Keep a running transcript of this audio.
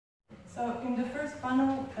So in the first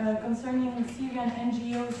panel concerning Syrian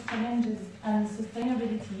NGOs, challenges and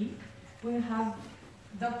sustainability, we have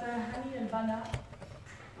Dr. Hany El Banna,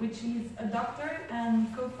 which is a doctor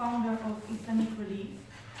and co-founder of Islamic Relief.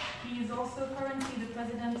 He is also currently the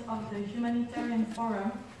president of the Humanitarian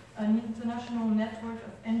Forum, an international network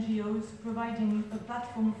of NGOs providing a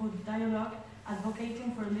platform for dialogue,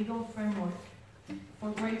 advocating for a legal framework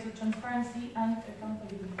for greater transparency and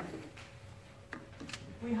accountability.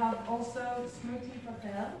 We have also Smriti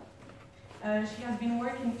Patel. She has been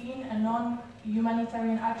working in and on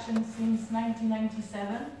humanitarian action since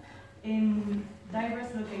 1997 in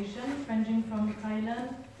diverse locations ranging from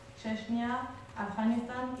Thailand, Chechnya,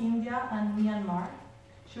 Afghanistan, India and Myanmar.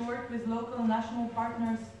 She worked with local and national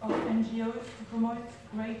partners of NGOs to promote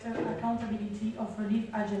greater accountability of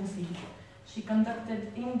relief agencies. She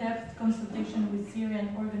conducted in-depth consultation with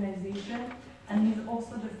Syrian organizations and is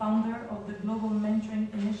also the founder of the Global Mentoring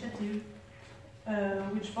Initiative,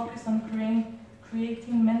 which focuses on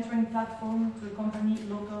creating mentoring platforms to accompany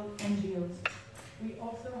local NGOs. We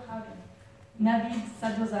also have Navid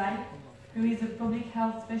Sadozai, who is a public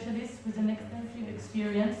health specialist with an extensive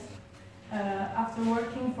experience. After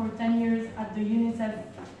working for 10 years at the UNICEF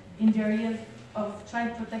in the areas of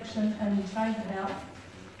child protection and child health,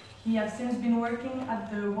 he has since been working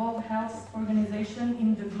at the World Health Organization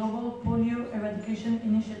in the Global Polio Eradication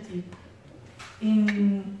Initiative.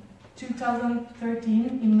 In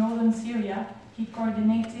 2013, in northern Syria, he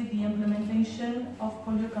coordinated the implementation of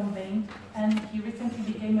polio campaign, and he recently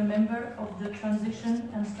became a member of the Transition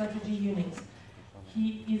and Strategy Unit.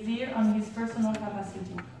 He is here on his personal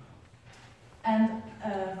capacity. And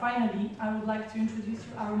finally, I would like to introduce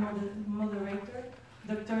you our moderator,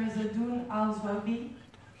 Dr. Zadoun Al-Zwabi,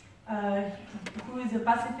 who is a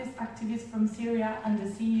pacifist activist from Syria and the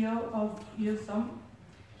CEO of UOSSM.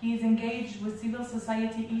 He is engaged with civil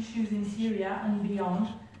society issues in Syria and beyond,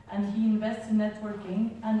 and he invests in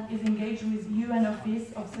networking and is engaged with UN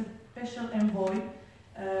Office of Special Envoy,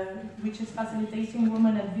 which is facilitating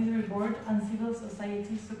Women Advisory Board and Civil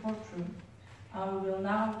Society Support Room. I will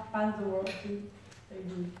now pass the word to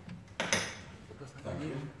Zadoun. Thank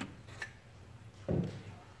you.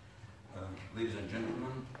 Ladies and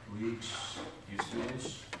gentlemen, colleagues, dear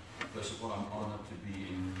students, first of all, I'm honored to be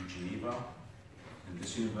in Geneva, in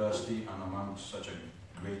this university, and amongst such a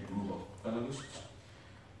great group of panelists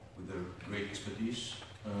with their great expertise.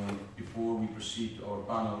 Before we proceed to our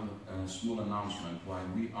panel, a small announcement. While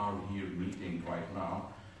we are here meeting right now,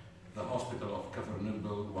 the hospital of Kafr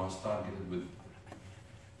Nirbil was targeted with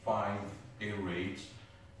 5 air raids,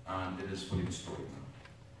 and it is fully destroyed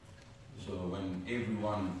now. So when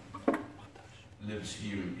everyone lives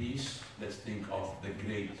here in peace, let's think of the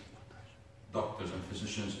great doctors and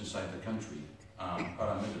physicians inside the country,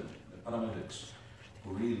 paramedics, who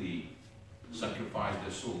really sacrifice their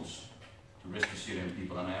souls to rescue Syrian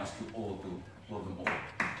people, and I ask you all to applaud them all.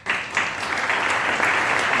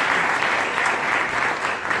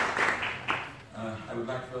 I would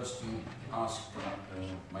like first to ask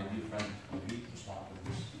my dear friend Navid to start with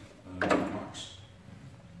his remarks,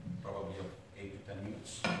 probably of 8 to 10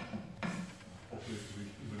 minutes. Hopefully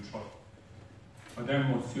it will short.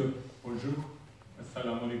 Madame, Monsieur, bonjour.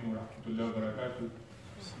 Assalamu alaikum wa rahmatullahi wa barakatuh.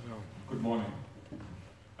 Good morning.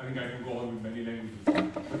 I think I can go on with many languages.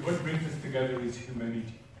 But what brings us together is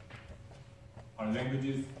humanity. Our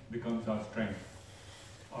languages becomes our strength.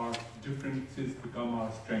 Our differences become our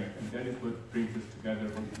strength, and that is what brings us together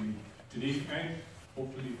hopefully today, and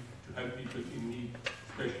hopefully to help people in need,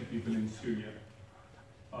 especially people in Syria.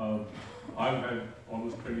 I've had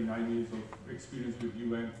almost 29 years of experience with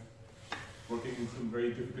UN, working in some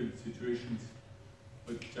very difficult situations,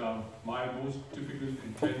 but my most difficult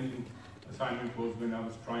and challenging assignment was when I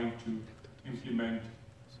was trying to implement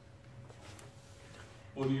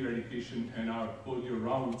polio eradication and our polio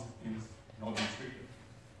rounds in northern Syria.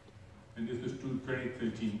 And this was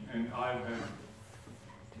 2013, and I've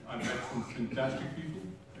had some fantastic people,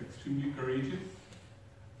 extremely courageous,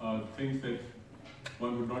 things that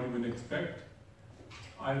one would not even expect.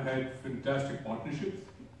 I've had fantastic partnerships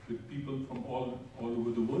with people from all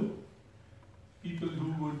over the world, people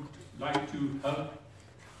who would like to help,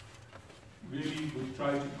 really would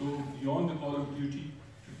try to go beyond the call of duty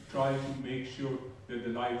to try to make sure that the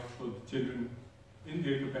lives for the children in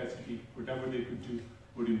their capacity, whatever they could do,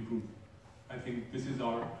 would improve. I think this is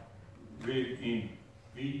our real aim.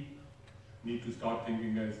 We need to start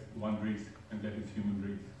thinking as one race, and that is human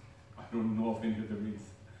race. I don't know of any other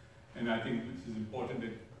race. And I think this is important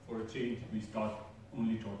that for a change we start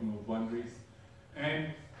only talking of one race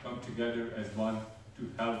and come together as one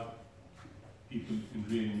to help people in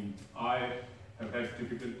real need. I have had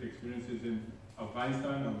difficult experiences in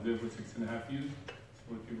Afghanistan. I was there for 6.5 years.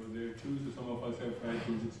 Sporty was there too, so some of us have had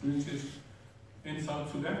those experiences in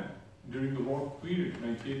South Sudan during the war period,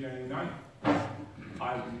 1999.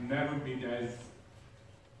 I've never been as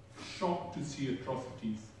shocked to see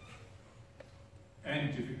atrocities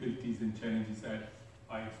and difficulties and challenges that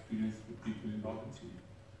I experienced with people in northern Syria.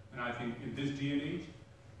 And I think in this day and age,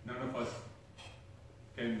 none of us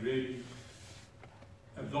can really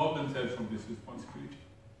absolve themselves from this responsibility.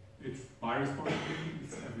 It's my responsibility,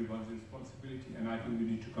 it's everyone's responsibility, and I think we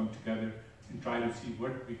need to come together and try to see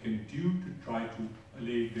what we can do to try to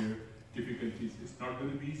allay their difficulties. It's not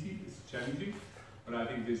going to be easy, it's challenging, but I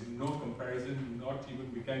think there's no comparison,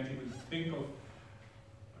 we can't even think of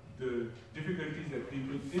the difficulties that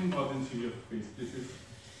people in northern Syria face. This is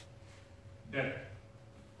death.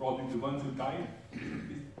 Probably the ones who die,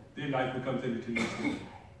 their life becomes a little easier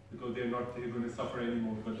because they're going to suffer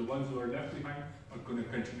anymore. But the ones who are left behind are going to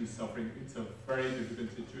continue suffering. It's a very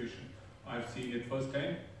difficult situation. I've seen it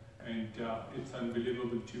firsthand, and it's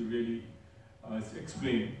unbelievable to really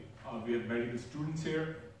explain. We have medical students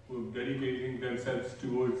here who are dedicating themselves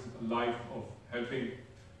towards a life of helping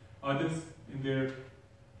others in their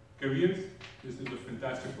careers. This is a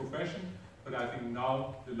fantastic profession, but I think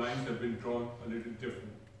now the lines have been drawn a little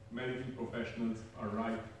different. Medical professionals are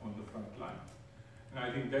right on the front line. And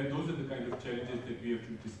I think that those are the kind of challenges that we have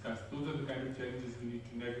to discuss. Those are the kind of challenges we need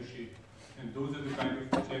to negotiate. And those are the kind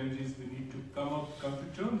of challenges we need to come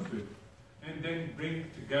to terms with. And then bring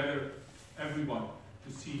together everyone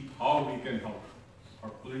to see how we can help our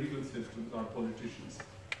political systems, our politicians,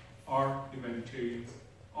 our humanitarians,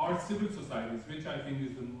 our civil societies, which I think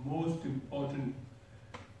is the most important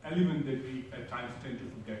element that we at times tend to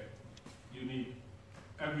forget. You need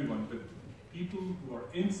everyone, but people who are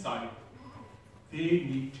inside, they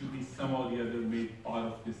need to be somehow or the other made part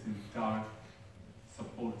of this entire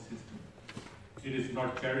support system. It is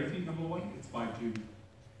not charity, number one, it's my duty.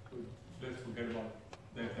 So let's forget about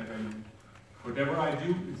that element. Whatever I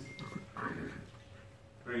do is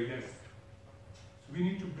very less. So we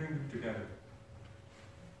need to bring them together.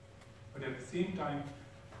 But at the same time,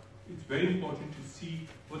 it's very important to see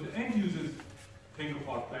what the end users think of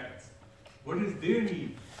our plans. What is their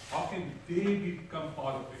need? How can they become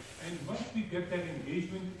part of it? And once we get that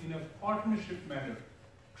engagement in a partnership manner,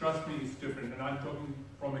 trust me, it's different. And I'm talking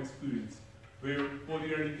from experience, where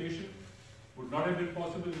polio eradication would not have been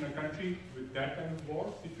possible in a country with that kind of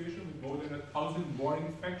war situation, with more than 1,000 war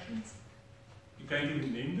infections. You can't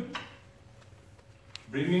even name them.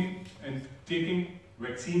 Bringing and taking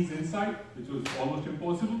vaccines inside, which was almost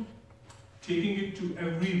impossible. Taking it to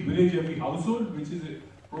every village, every household, which is a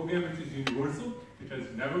program which is universal. It has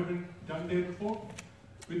never been done there before.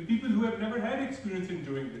 With people who have never had experience in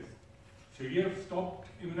doing this. Syria stopped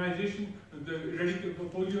immunization, the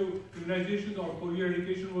polio immunization or polio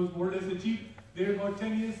eradication was more or less achieved there about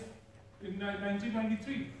 10 years in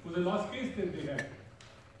 1993 was the last case that they had.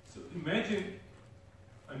 So imagine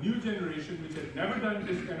a new generation which had never done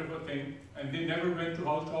this kind of a thing, and they never went to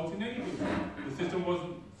house in any case. The system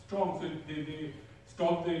wasn't strong, so they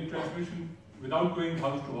stopped the transmission without going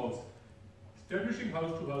house to house. Establishing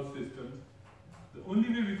house-to-house systems, the only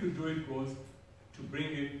way we could do it was to bring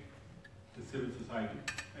in the civil society.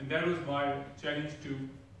 And that was my challenge to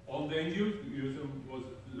all the NGOs. UOSSM was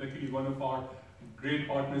luckily one of our great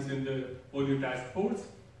partners in the polio task force.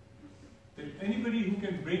 That anybody who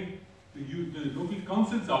can bring the local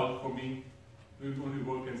councils out for me, we would only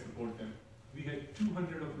work and support them. We had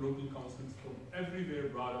 200 of local councils from everywhere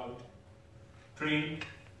brought out, trained,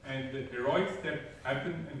 and the heroics that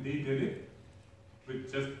happened, and they did it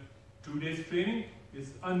with just 2 days training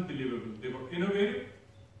is unbelievable. They were innovative,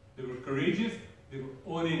 they were courageous, they were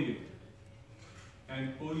owning it.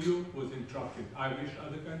 And polio was interrupted. I wish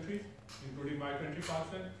other countries, including my country,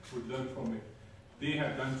 Pakistan, would learn from it. They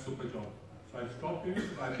have done a super job. So I'll stop here.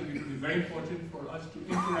 I think it will be very important for us to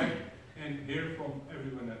interact and hear from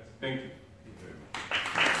everyone else. Thank you.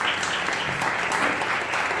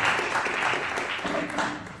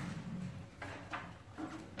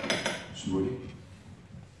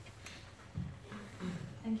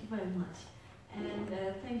 Thank you very much. And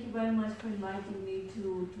thank you very much for inviting me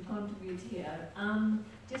to contribute here.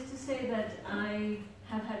 Just to say that I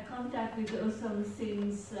have had contact with UOSSM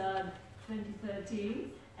since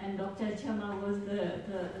 2013, and Dr. Chama was the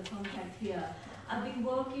contact here. I've been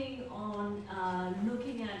working on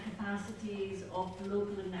looking at capacities of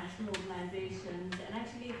local and national organizations, and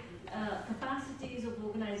actually capacities of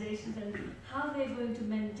organizations and how they're going to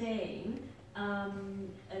maintain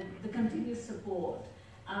the continuous support.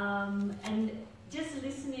 And just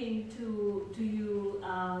listening to you,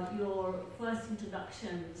 your first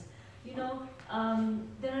introductions, you know,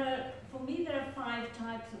 for me there are 5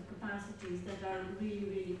 types of capacities that are really,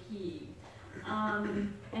 really key.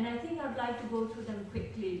 And I think I'd like to go through them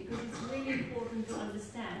quickly because it's really important to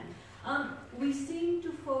understand. We seem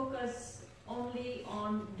to focus only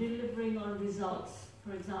on delivering on results,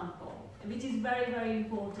 for example, which is very, very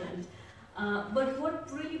important. But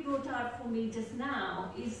what really brought out for me just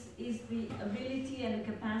now is the ability and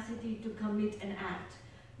capacity to commit and act.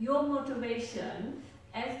 Your motivation,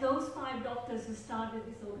 as those 5 doctors who started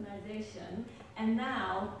this organization, and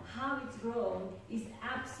now how it's grown, is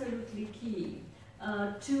absolutely key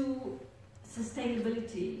to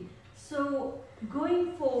sustainability. So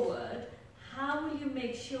going forward, how will you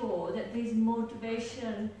make sure that there's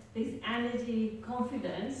motivation, there's energy,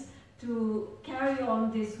 confidence to carry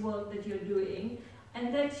on this work that you're doing,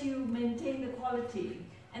 and that you maintain the quality?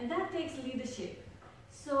 And that takes leadership.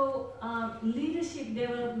 So leadership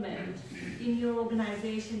development in your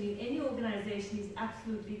organization, in any organization, is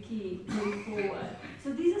absolutely key going forward.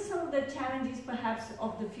 So these are some of the challenges perhaps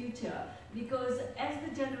of the future, because as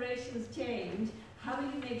the generations change, how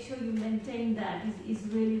will you make sure you maintain that is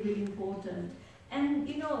really, really important. And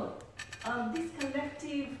you know, this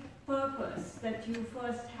collective purpose that you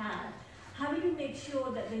first had, how will you make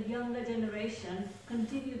sure that the younger generation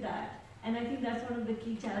continue that? And I think that's one of the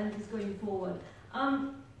key challenges going forward.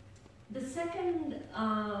 The second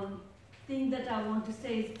thing that I want to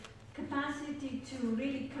say is capacity to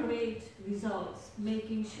really create results,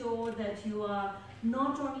 making sure that you are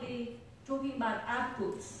not only talking about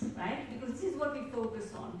outputs, right? Because this is what we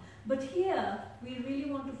focus on. But here, we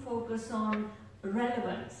really want to focus on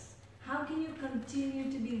relevance. How can you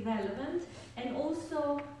continue to be relevant and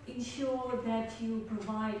also ensure that you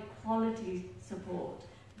provide quality support?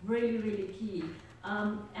 Really, really key.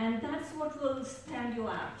 And that's what will stand you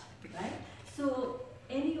out, right? So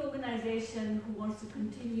any organization who wants to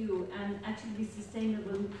continue and actually be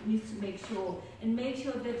sustainable needs to make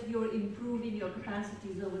sure that you're improving your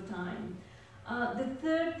capacities over time. The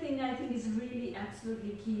third thing I think is really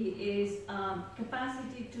absolutely key is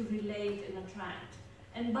capacity to relate and attract.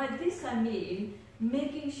 And by this I mean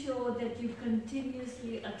making sure that you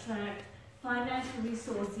continuously attract financial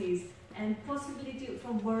resources and possibility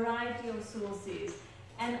from a variety of sources.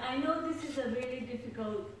 And I know this is a really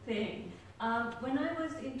difficult thing. When I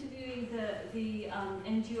was interviewing the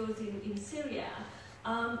NGOs in Syria,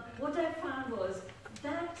 what I found was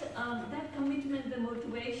that that commitment, the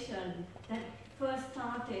motivation that first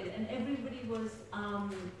started, and everybody was,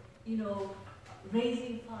 you know,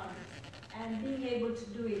 raising funds and being able to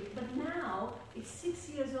do it. But now it's 6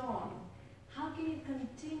 years on. How can you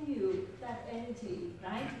continue that energy,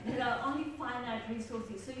 right? There are only finite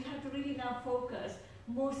resources, so you have to really now focus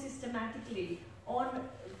more systematically on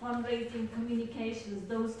fundraising, communications,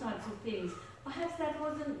 those types of things. Perhaps that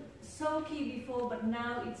wasn't so key before, but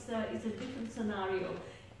now it's a different scenario.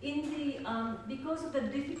 Because of the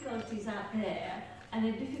difficulties out there and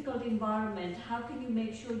a difficult environment, how can you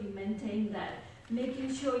make sure you maintain that?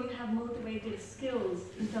 Making sure you have motivated skills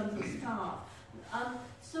in terms of staff.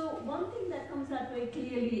 So one thing that comes out very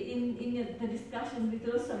clearly in the discussion with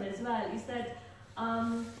UOSSM as well is that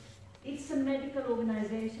it's a medical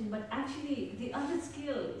organization, but actually the other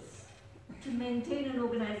skills to maintain an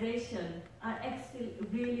organization are actually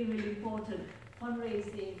really, really important.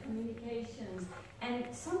 Fundraising, communications, and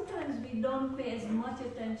sometimes we don't pay as much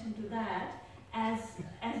attention to that as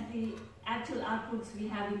the actual outputs we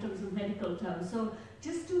have in terms of medical terms. So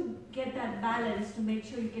just to get that balance, to make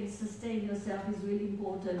sure you can sustain yourself is really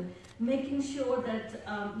important. Making sure that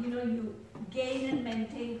you know, you gain and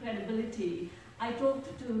maintain credibility. I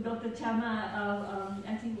talked to Dr. Chama,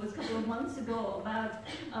 I think it was a couple of months ago, about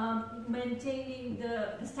maintaining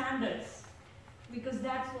the standards, because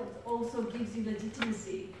that's what also gives you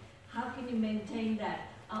legitimacy. How can you maintain that?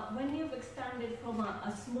 When you've expanded from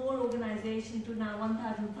a small organization to now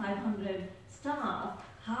 1,500 staff,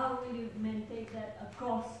 how will you maintain that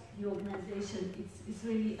across the organization? It's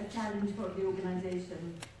really a challenge for the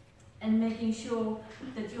organization. And making sure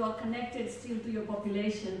that you are connected still to your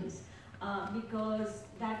populations, because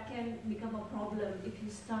that can become a problem if you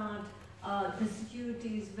start, the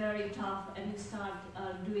security is very tough and you start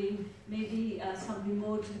doing maybe some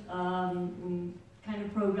remote kind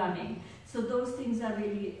of programming. So those things are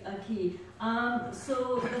really key.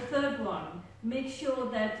 So the third one, make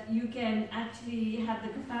sure that you can actually have the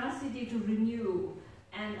capacity to renew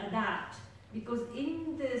and adapt. Because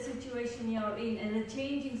in the situation you're in, and the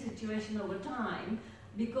changing situation over time,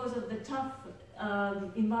 because of the tough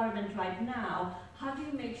environment right now, how do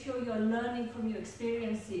you make sure you're learning from your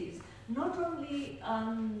experiences, not only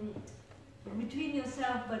between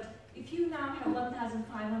yourself, but if you now have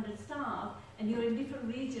 1,500 staff and you're in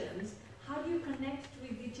different regions, how do you connect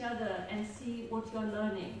with each other and see what you're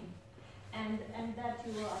learning? And that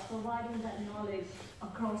you are providing that knowledge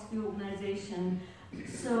across the organization.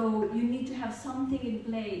 So you need to have something in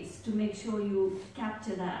place to make sure you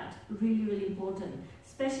capture that. Really, really important,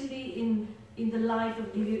 especially in the light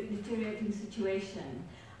of the deteriorating situation.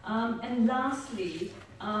 And lastly,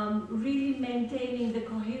 really maintaining the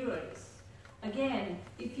coherence. Again,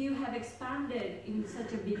 if you have expanded in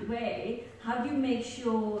such a big way, how do you make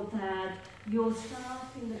sure that your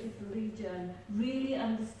staff in the different region really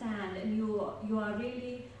understand and you are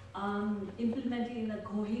really implementing in a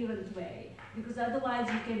coherent way? Because otherwise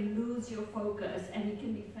you can lose your focus and it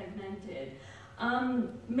can be fragmented.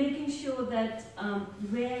 Making sure that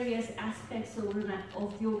various aspects of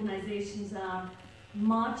the organizations are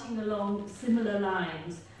marching along similar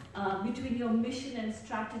lines between your mission and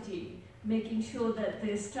strategy, making sure that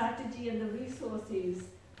the strategy and the resources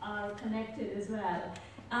are connected as well.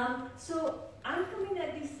 So I'm coming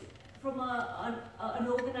at this from an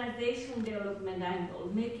organizational development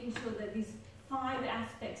angle, making sure that these 5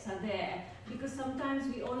 aspects are there, because sometimes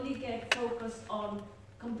we only get focused on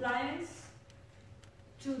compliance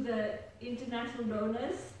to the international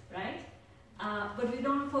donors, right? But we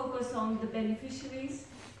don't focus on the beneficiaries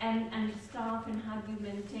and staff and how do you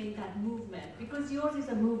maintain that movement, because yours is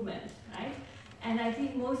a movement, right? And I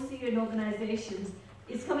think most Syrian organizations,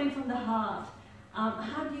 it's coming from the heart.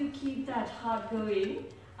 How do you keep that heart going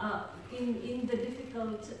in the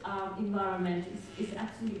difficult environment is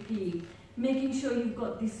absolutely key. Making sure you've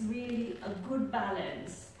got this really a good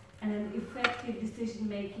balance and an effective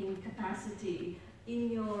decision-making capacity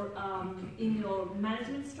in your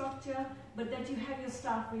management structure, but that you have your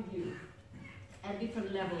staff with you at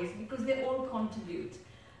different levels, because they all contribute.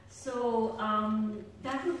 So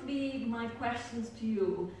that would be my questions to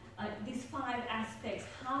you. These 5 aspects,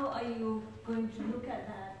 how are you going to look at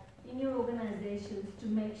that in your organizations to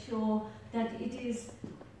make sure that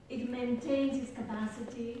it maintains its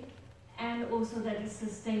capacity and also that it's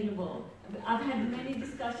sustainable? I've had many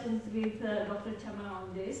discussions with Dr. Chama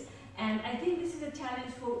on this, and I think this is a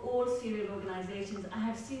challenge for all Syrian organizations. I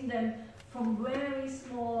have seen them from very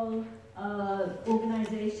small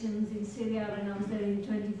organizations in Syria when I was there in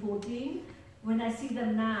 2014. When I see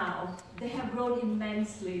them now, they have grown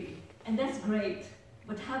immensely, and that's great.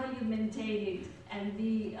 But how will you maintain it and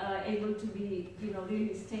be able to be,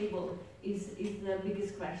 really stable is the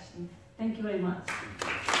biggest question. Thank you very much.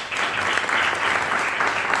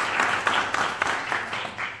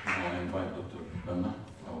 I invite Dr. Banna,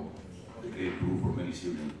 the great group for many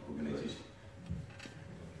Syrian organizations.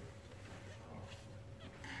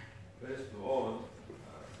 First of all,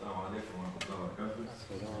 Assalamu alaikum wa rahmatullahi wa barakatuh.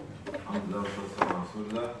 Alhamdulillah wa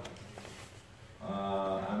sallallahu.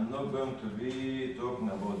 I'm not going to be talking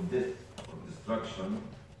about death or destruction.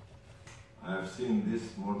 I have seen this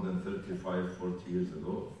more than 35, 40 years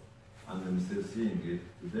ago, and I'm still seeing it.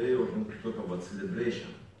 Today we're going to talk about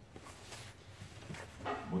celebration,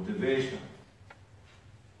 motivation,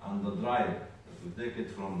 and the drive that will take it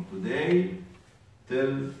from today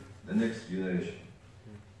till the next generation.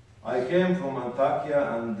 I came from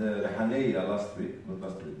Antakya and Hany last week, not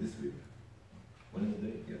last week, this week.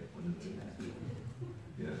 Wednesday? Yeah, Wednesday.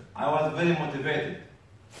 Yeah. I was very motivated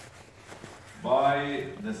by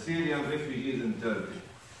the Syrian refugees in Turkey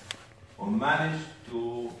who managed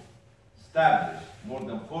to establish more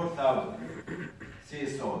than 4,000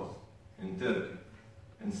 CSOs in Turkey.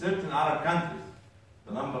 In certain Arab countries,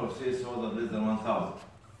 the number of CSOs are less than 1,000,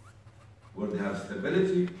 where they have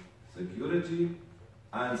stability, security,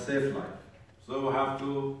 and safe life. So we have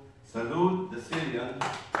to salute the Syrian.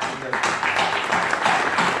 This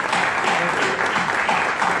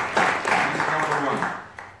is number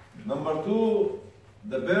 1. Number 2,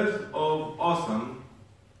 the birth of UOSSM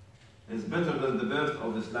is better than the birth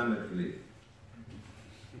of Islamic Relief.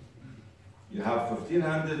 You have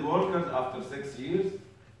 1,500 workers after 6 years.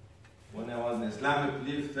 When I was in Islamic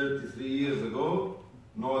Relief 33 years ago,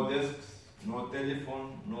 no desks, no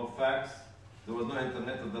telephone, no fax. There was no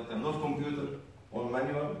internet at that time, no computer, all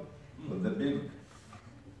manual, with the big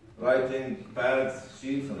writing pads,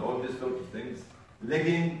 sheets, and all these sort of things.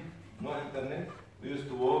 Legging, no internet. We used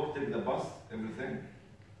to walk, take the bus, everything.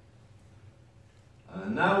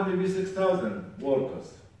 Now maybe 6,000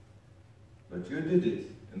 workers. But you did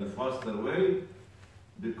it in a faster way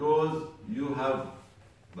because you have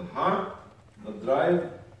the heart, the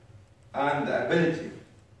drive, and the ability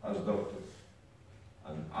as doctors.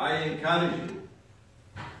 And I encourage you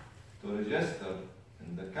to register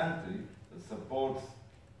in the country that supports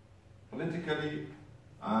politically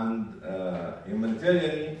and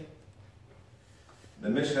humanitarianly the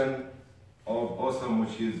mission of UOSSM,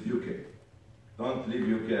 which is UK. Don't leave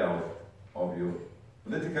UK out of you.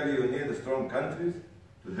 Politically, you need strong countries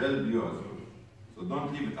to help you as well. So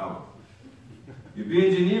don't leave it out. You be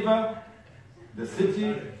in Geneva, the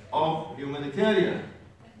city of humanitarian,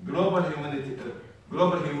 global humanity,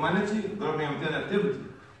 global humanitarian activity.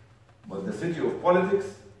 But the city of politics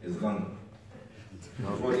is London,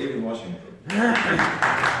 or even Washington.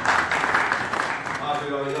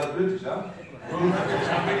 You are British, huh?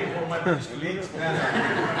 I'm waiting for my British colleagues.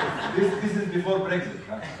 This is before Brexit.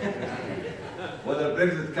 Huh? Whether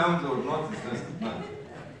Brexit comes or not, it's just not.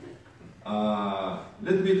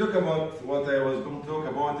 Let me talk about what I was going to talk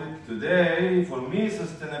about it today. For me,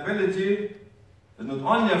 sustainability is not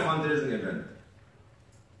only a fundraising event.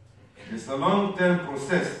 It's a long-term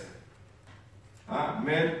process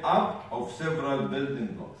made up of several building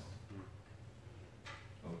blocks.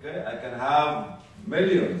 Okay, I can have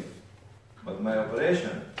millions, but my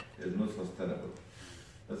operation is not sustainable.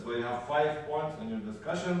 That's why you have 5 points on your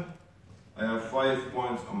discussion. I have 5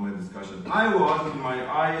 points on my discussion. I was in my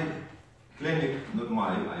eye clinic, not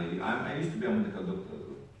I used to be a medical doctor,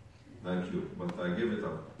 like you, but I gave it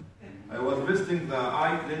up. I was visiting the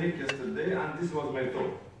eye clinic yesterday, and this was my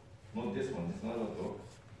talk. Not this one, it's another talk.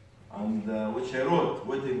 And which I wrote,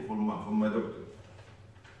 waiting for my doctor.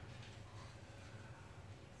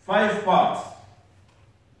 5 parts.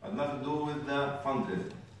 Had nothing to do with the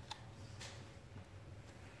fundraising.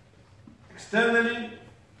 Externally,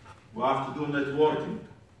 we have to do networking,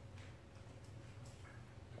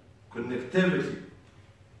 connectivity.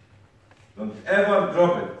 Don't ever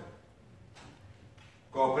drop it.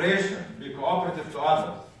 Cooperation, be cooperative to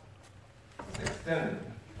others. It's external.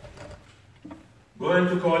 Go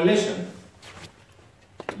into coalition.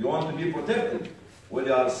 You want to be protected when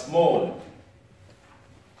you are small.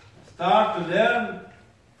 Start to learn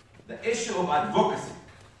the issue of advocacy.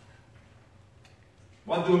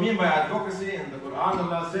 What do you mean by advocacy? In the Quran,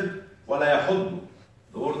 Allah said, وَلَا يَحُضُّ.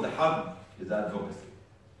 The word حَض is advocacy.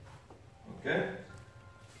 Okay?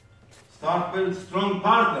 Start build strong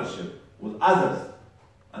partnership with others.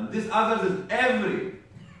 And this others is every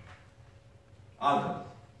other.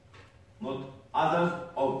 Not others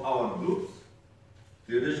of our groups,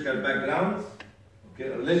 theological backgrounds, okay,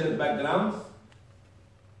 religious backgrounds.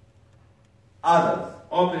 Others.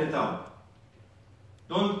 Open it up.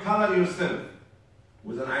 Don't color yourself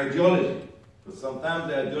with an ideology, because sometimes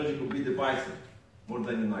the ideology could be divisive more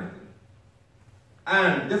than uniting.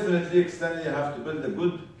 And definitely externally you have to build a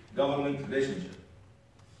good government relationship.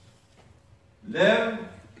 Learn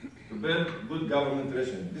to build good government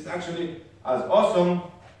relationship. This actually as awesome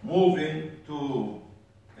moving to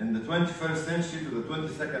in the 21st century to the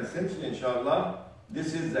 22nd century, inshallah,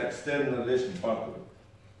 this is the external relation part of it.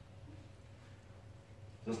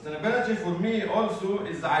 Sustainability for me also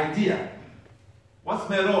is the idea. What's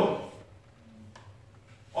my role?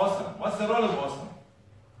 UOSSM. What's the role of UOSSM?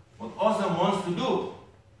 What UOSSM wants to do,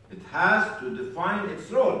 it has to define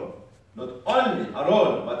its role. Not only a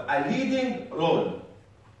role, but a leading role.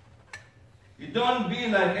 You don't be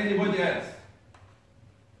like anybody else.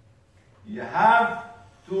 You have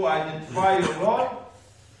to identify your role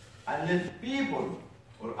and let people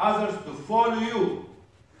or others to follow you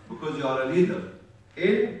because you are a leader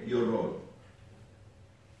in your role.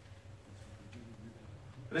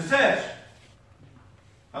 Research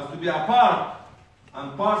has to be a part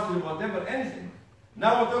and parcel of whatever, anything.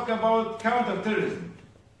 Now we talk about counter-terrorism.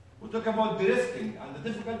 We talk about de-risking and the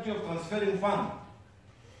difficulty of transferring funds.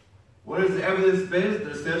 Where is the evidence-based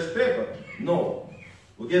research paper? No.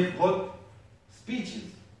 We give hot speeches.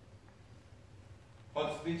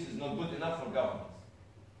 Hot speech is not good enough for governments.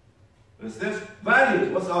 Research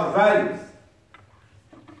values. What's our values?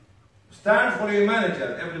 Stand for humanity,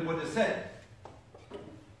 as everybody said.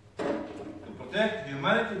 To protect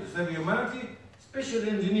humanity, to save humanity, especially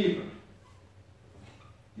in Geneva.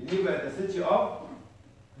 Geneva is the city of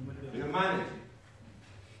humanity.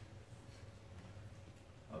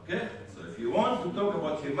 Okay? So if you want to talk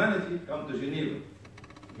about humanity, come to Geneva.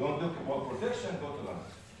 If you want to talk about protection, go to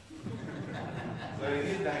London. So you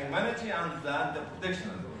need the humanity and the protection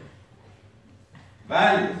as well.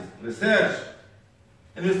 Values, research,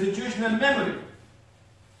 and institutional memory.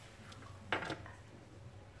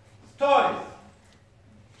 Stories,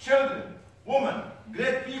 children, women,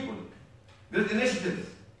 great people, great initiatives.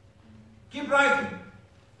 Keep writing.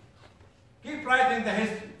 Keep writing the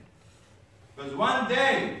history. Because one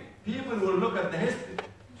day, people will look at the history,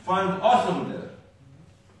 find awesome there.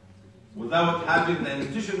 Without having the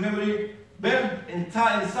institutional memory built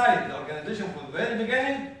inside the organization from the very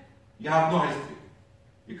beginning, you have no history.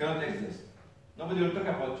 You cannot exist. Nobody will talk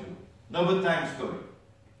about you. No bedtime story.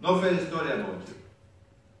 No fairy story about you.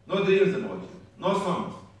 No dreams about you. No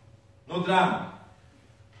songs. No drama.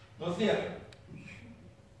 No theater.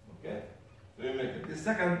 Okay? So you make it. The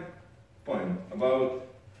second point about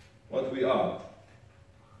what we are.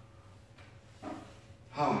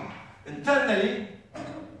 Internally,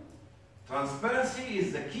 transparency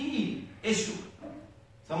is the key issue.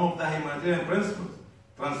 Some of the humanitarian principles.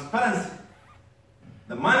 Transparency.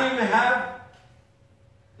 The money we have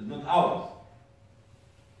is not ours.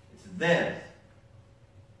 It's theirs.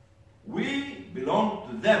 We belong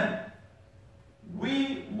to them.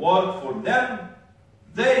 We work for them.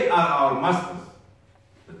 They are our masters.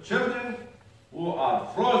 The children who are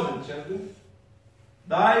frozen children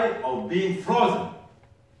die of being frozen.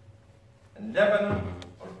 In Lebanon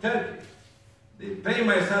or Turkey, they pay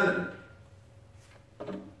my salary.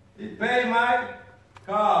 They pay my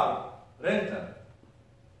car rental.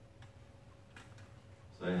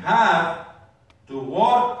 So I have to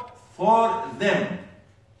work for them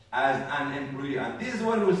as an employee. And this is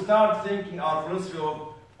when we start thinking our philosophy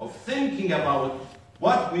of thinking about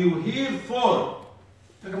what we are here for.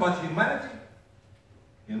 Talk about humanity.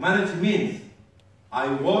 Humanity means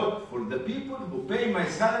I work for the people who pay my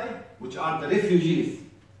salary, which are the refugees,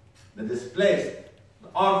 the displaced, the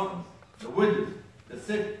orphans, the widows, the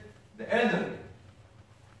sick, the elderly.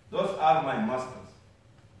 Those are my masters.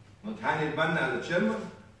 Not Hany El Banna as a chairman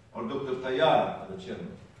or Dr. Tayyar as a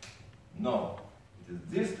chairman. No. It is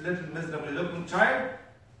this little miserable looking child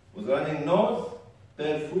with running nose,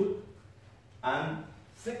 barefoot, and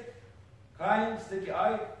sick, crying, sticky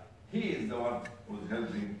eye. He is the one who is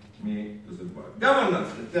helping me to survive.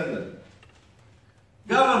 Governance, internally.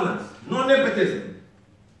 Governance, no nepotism.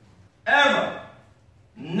 Ever.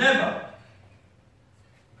 Never.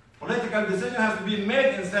 Political decision has to be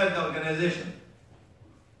made inside the organization,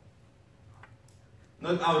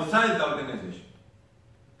 not outside the organization.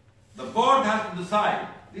 The board has to decide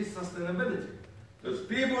this sustainability. Because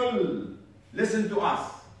people listen to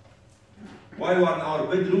us while we are in our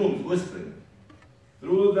bedrooms whispering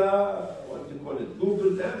through the, what do you call it,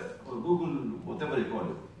 Google Earth or Google whatever you call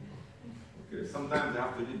it. Okay, sometimes they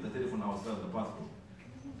have to leave the telephone outside the passport.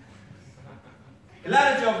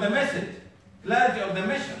 Clarity of the message, clarity of the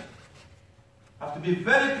mission. Have to be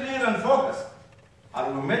very clear and focused.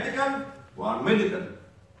 Are we medical? We are medical.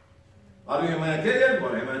 Are we humanitarian? We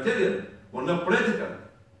are humanitarian. We are not political.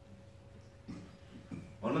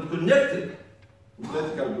 We are not connected to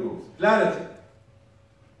political groups. Clarity.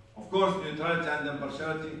 Of course, neutrality and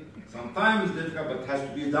impartiality sometimes is difficult, but it has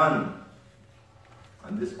to be done.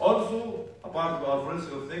 And this also, a part of our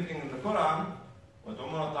philosophy of thinking in the Quran,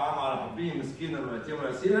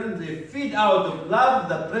 they feed out of love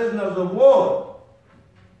the prisoners of war.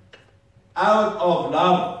 Out of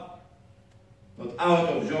love, not out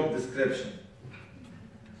of job description.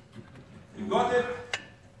 You got it?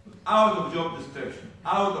 Out of job description,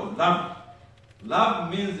 out of love. Love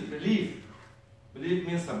means belief. Belief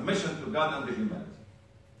means submission to God and the humanity.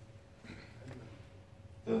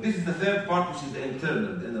 So this is the third part, which is the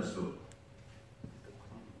internal, the inner soul.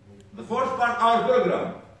 The fourth part, our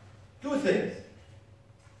program. Two things.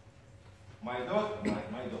 My daughter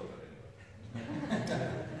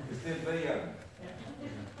is still very young.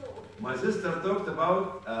 My sister talked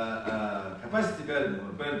about capacity building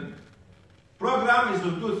or building. Program is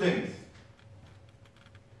on two things.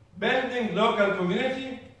 Building local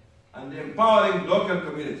community and empowering local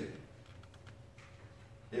community.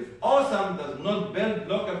 If UOSSM does not build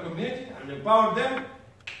local community and empower them,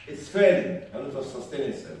 it's failing and it will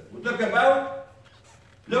sustain itself. We talk about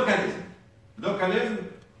localism.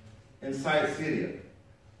 Localism inside Syria.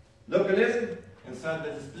 Localism inside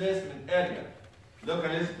the displacement area.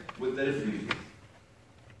 Localism with the refugees.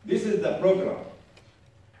 This is the program.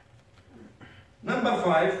 Number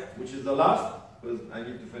 5, which is the last, because I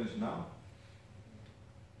need to finish now.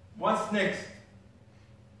 What's next?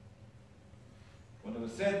 When we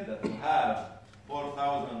said that we have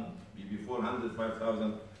 4,000, maybe 400,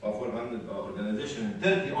 5,000 or 400 organizations in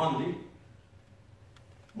Turkey only,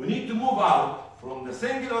 we need to move out from the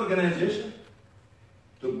single organization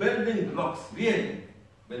to building blocks, really.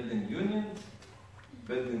 Building unions,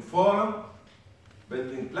 building forums,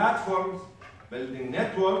 building platforms, building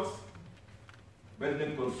networks,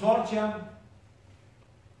 building consortium.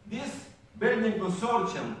 This building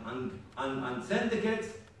consortium and syndicates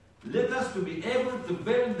let us to be able to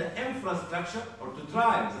build the infrastructure, or to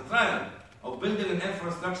try the trial of building an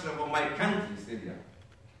infrastructure for my country, Syria.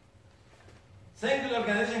 Single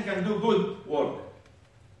organization can do good work,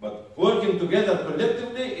 but working together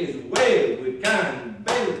collectively is where we can and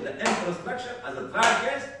build the infrastructure as a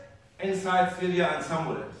tracks inside Syria and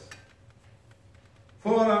somewhere else.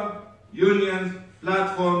 Forum, unions,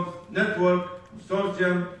 platforms, network,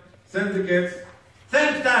 consortium, syndicates,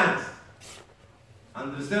 think tanks,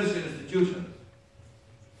 and research institutions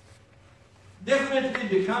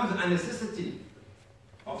definitely becomes a necessity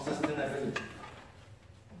of sustainability.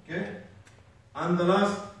 Okay? And the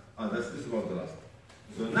last, this was the last.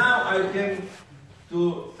 So now I came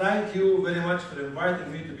to thank you very much for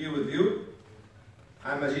inviting me to be with you.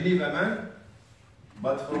 I'm a Geneva man,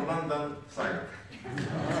 but from London side. Good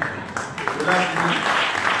afternoon.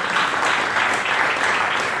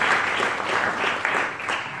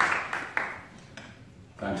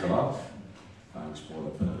 Thanks a lot. Thanks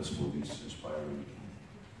for these inspiring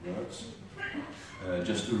words.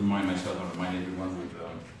 Just to remind myself and remind everyone with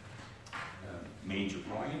major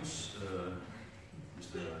points.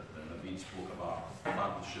 Mr. Naveed spoke about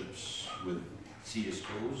partnerships with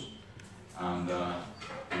CSOs and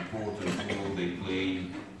important role they play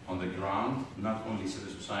on the ground, not only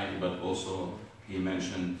civil society, but also he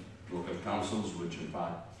mentioned local councils, which in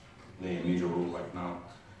fact play a major role right now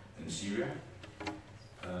in Syria.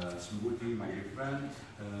 Smouti, my dear friend,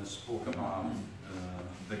 spoke about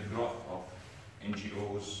the growth of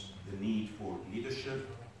NGOs, the need for leadership,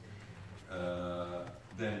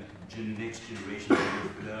 the next generation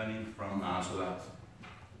of learning from so that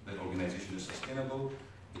the organization is sustainable.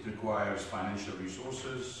 It requires financial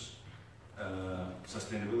resources.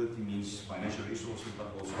 Sustainability means financial resources, but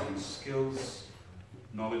also means skills,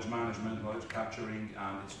 knowledge management, knowledge capturing,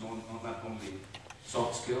 and it's not only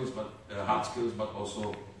soft skills, but hard skills, but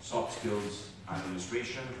also soft skills and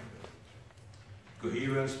administration,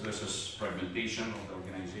 coherence versus fragmentation of the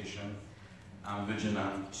organization, and vision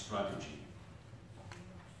and strategy.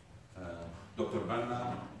 Dr.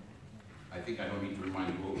 Banna, I think I don't need to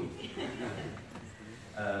remind you all.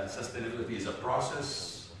 Sustainability is a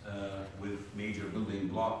process with major building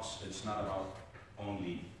blocks. It's not about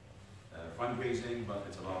only fundraising, but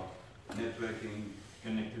it's about networking,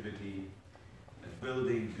 connectivity,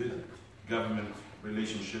 building good government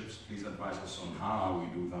relationships. Please advise us on how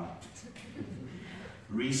we do that.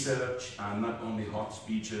 Research, and not only hot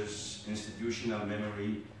speeches, institutional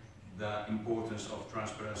memory, the importance of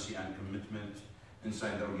transparency and commitment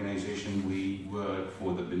inside the organization. We work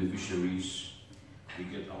for the beneficiaries. We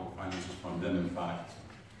get our finances from them, in fact.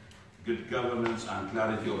 Good governance and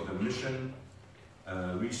clarity of the mission,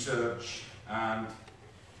 research, and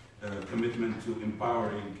commitment to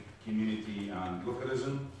empowering community and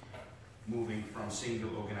localism, moving from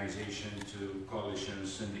single organization to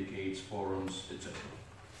coalitions, syndicates, forums, etc.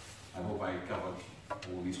 I hope I covered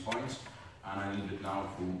all these points, and I leave it now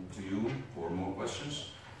to you for more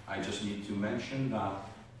questions. I just need to mention that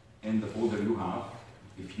in the folder you have,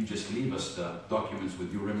 if you just leave us the documents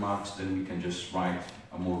with your remarks, then we can just write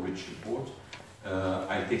a more rich report.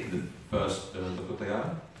 I take the first, Dr.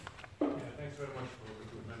 Tayara. Yeah, thanks very much for the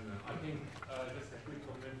comment. I think just a quick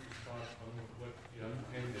comment to start on what you have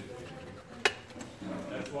ended with.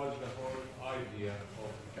 That was the whole idea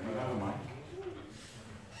of... Can we have a mic?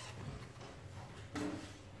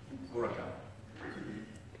 Uraka.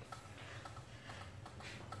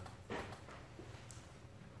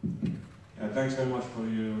 Thanks very much for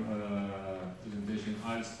your presentation.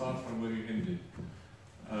 I'll start from where you ended,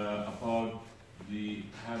 about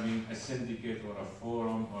having a syndicate or a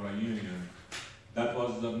forum or a union. That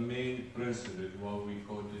was the main principle, what we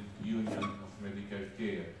called it Union of Medical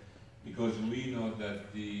Care, because we know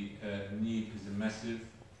that the need is massive.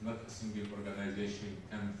 Not a single organization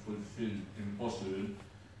can fulfill impossible,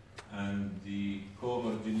 and the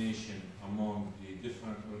coordination among the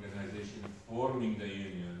different organizations forming the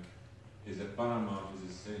union is a paramount,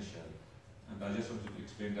 is essential. And I just wanted to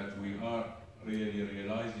explain that we are really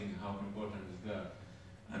realizing how important is that.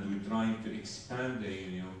 And we're trying to expand the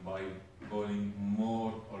union by calling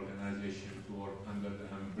more organizations to work under the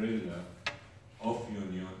umbrella of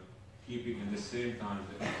union, keeping at the same time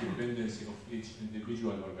the independence of each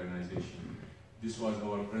individual organization. This was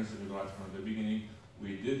our principle right from the beginning.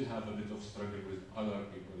 We did have a bit of struggle with other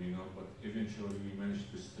people, but eventually we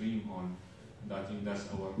managed to stream on. And I think that's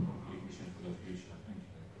our complete mission for the future. Thank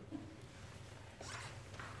you.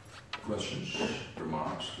 Questions,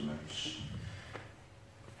 remarks, comments?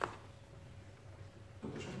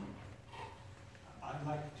 I'd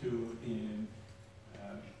like to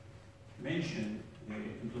mention the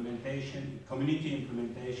implementation, community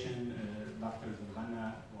implementation, Dr.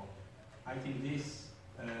 Banna. I think this,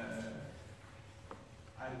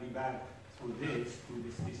 I'll be back through this to the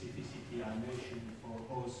specificity I mentioned for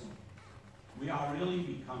UOSSM. We are really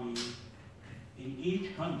becoming, in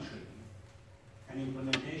each country, an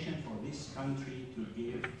implementation for this country to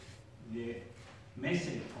give the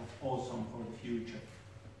message of UOSSM for the future.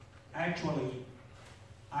 Actually,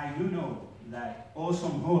 I do know that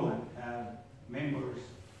UOSSM Holland have members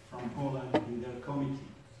from Holland in their committee.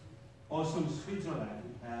 UOSSM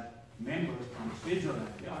Switzerland have members from Switzerland.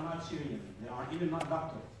 They are not Syrian, they are even not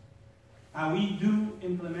doctors. And we do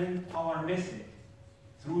implement our message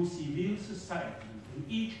through civil society in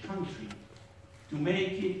each country to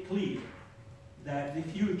make it clear that the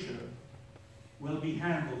future will be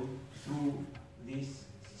handled through this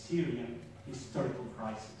Syrian historical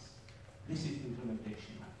crisis. This is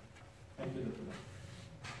implementation. Thank you, Dr.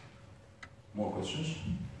 More questions?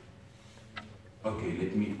 Okay,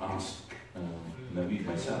 let me ask Naveed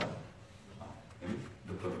myself.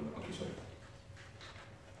 Dr. Okay, sorry.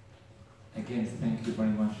 Again, thank you very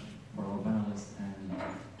much for our panelists and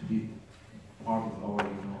to be part of our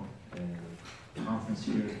conference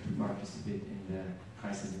here to participate in the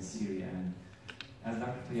crisis in Syria. And as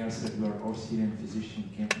Dr. Tayyar said, we are all Syrian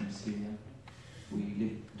physicians, came from Syria. We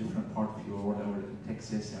live different parts of the world, we're in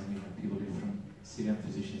Texas, and we have people different Syrian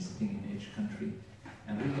physicians sitting in each country.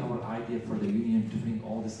 And really our idea for the union to bring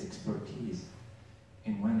all this expertise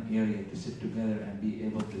in one area to sit together and be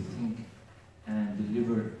able to think and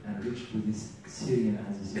deliver and reach to this Syrian,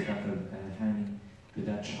 as you said, Dr. Hany, to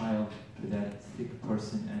that child, to that sick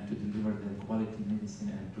person, and to deliver the quality medicine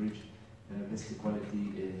and to reach the best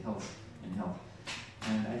quality health.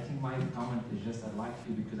 And I think my comment is just I like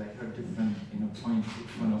you because I heard different points.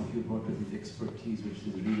 Each one of you brought with his expertise, which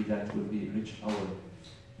is really that will be rich our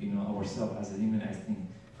ourselves as a human. I think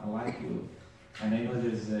I like you. And I know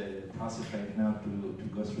there's a process right now to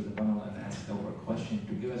go through the panel and ask our question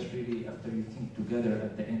to give us really, after you think together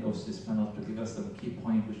at the end of this panel, to give us some key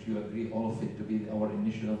point which you agree all of it to be our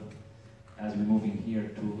initiative as we're moving here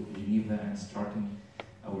to Geneva and starting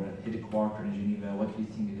our headquarters in Geneva. What do you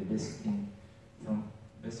think is the best thing from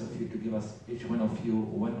best of you to give us, each one of you,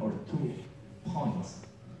 1 or 2 points,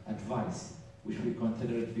 advice, which we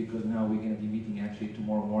consider it because now we're going to be meeting actually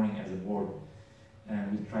tomorrow morning as a board,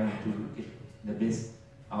 and we're trying to get the best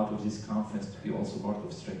out of this conference to be also part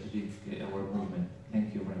of strategic our movement.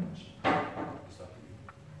 Thank you very much.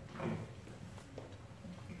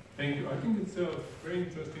 Thank you. I think it's a very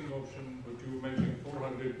interesting option, what you mentioned,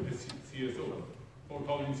 400 CSO,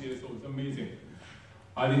 4,000 CSO, it's amazing.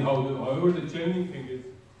 I think however the challenging thing is,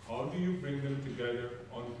 how do you bring them together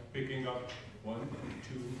on picking up 1 or 2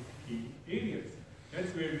 key areas?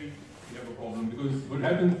 That's where we have a problem, because what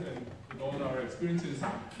happens, and with all our experiences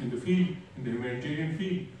in the field, in the humanitarian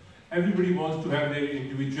field, everybody wants to have their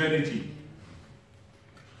individuality.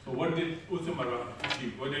 So what did UOSSM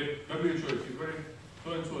achieve? What did WHO achieve? What did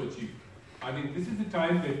so-and-so achieve? I think this is the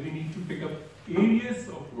time that we need to pick up areas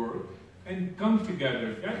of work and come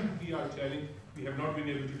together. That would be our challenge. We have not been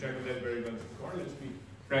able to tackle that very well so far. Let's be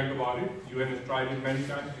frank about it. UN has tried it many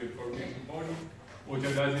times. We have coordination bodies.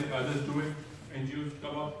 OCHA does it, others do it. NGOs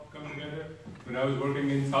come together. When I was working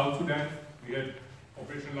in South Sudan, we had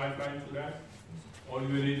Operation Lifeline Sudan, all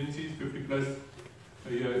UN agencies, 50 plus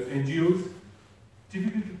NGOs.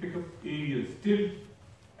 Difficult to pick up areas. Still,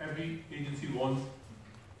 every agency wants,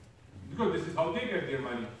 because this is how they get their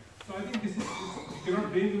money. So I think this is, you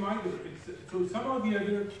cannot blame them either. So somehow or the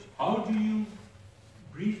other, how do you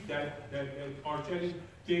brief that or challenge,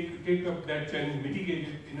 take up that challenge, mitigate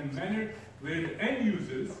it in a manner where the end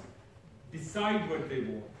users decide what they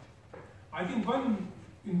want? I think one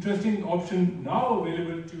interesting option now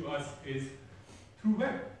available to us is through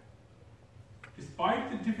web.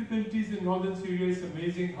 Despite the difficulties in northern Syria, it's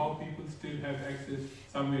amazing how people still have access,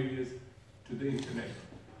 some areas, to the internet.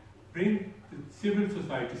 Bring the civil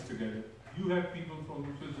societies together. You have people from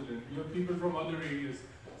Switzerland, you have people from other areas.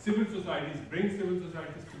 Civil societies, bring civil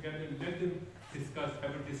societies together and let them discuss,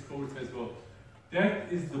 have a discourse as well.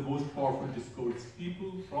 That is the most powerful discourse.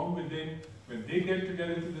 People from within, when they get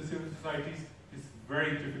together to the civil societies, it's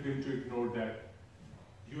very difficult to ignore that.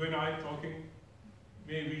 You and I talking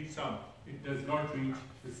may reach some. It does not reach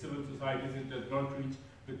the civil societies, it does not reach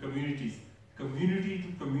the communities. Community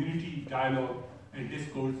to community dialogue and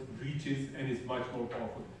discourse reaches and is much more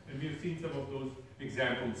powerful. And we have seen some of those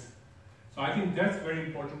examples. So I think that's very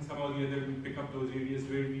important. Somehow or the other we pick up those areas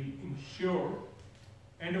where we ensure,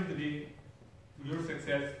 end of the day, your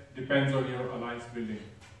success depends on your alliance building.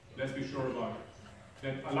 Let's be sure about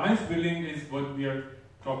it. That alliance building is what we are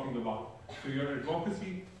talking about. So your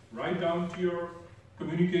advocacy, right down to your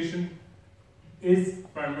communication, is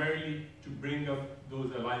primarily to bring up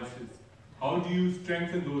those alliances. How do you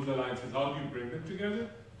strengthen those alliances? How do you bring them together?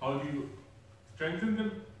 How do you strengthen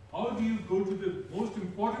them? How do you go to the most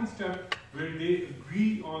important step where they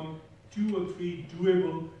agree on 2 or 3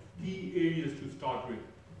 doable key areas to start with,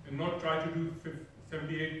 and not try to do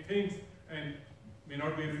 78 things and may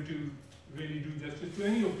not be able to really do justice to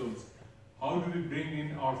any of those. How do we bring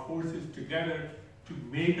in our forces together to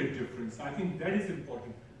make a difference? I think that is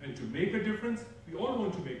important. And to make a difference, we all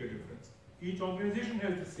want to make a difference. Each organization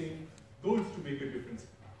has the same goals to make a difference.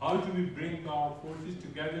 How do we bring our forces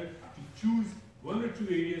together to choose 1 or 2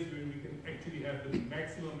 areas where we can actually have the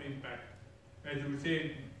maximum impact? As you would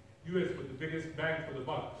say, US for the biggest bang for the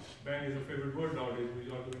buck. Bang is a favorite word nowadays. We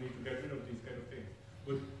also need to get rid of these kind of things.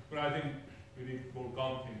 But I think we need more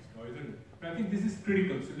calm things now, isn't it? But I think this is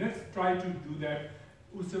critical. So let's try to do that.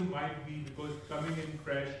 UOSSM might be, because coming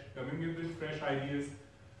in with fresh ideas,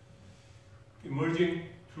 emerging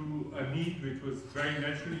through a need which was very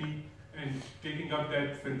natural need, and taking up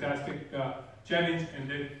that fantastic challenge and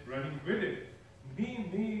then running with it. May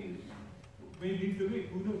lead the way.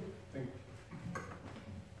 Who knows? Thank you.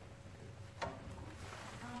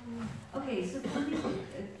 Okay, so for me,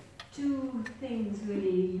 2 things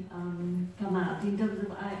really come out in terms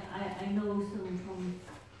of I know some from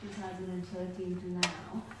 2013 to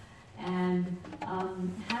now, and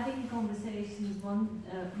having conversations.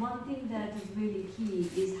 One thing that is really key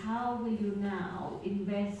is how will you now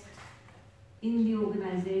invest in the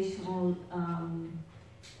organizational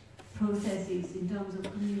processes in terms of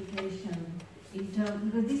communication,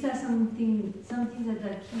 because these are some things that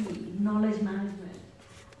are key, knowledge management.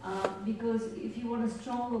 Because if you want a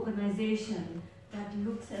strong organization that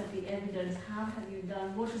looks at the evidence, how have you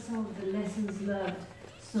done, what are some of the lessons learned,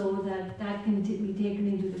 so that can be taken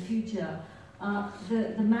into the future.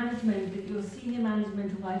 The management, your senior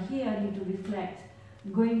management who are here need to reflect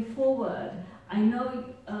going forward. I know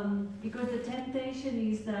because the temptation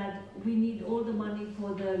is that we need all the money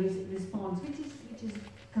for the response, which is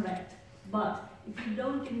correct. But if you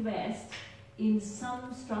don't invest in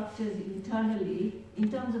some structures internally, in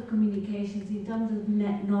terms of communications, in terms of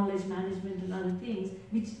knowledge management and other things,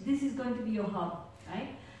 which this is going to be your hub,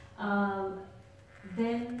 right?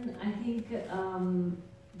 Then I think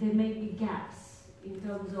there may be gaps in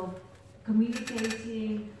terms of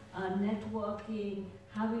communicating, networking.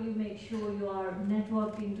 How will you make sure you are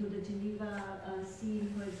networking to the Geneva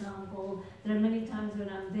scene, for example? There are many times when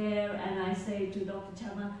I'm there and I say to Dr.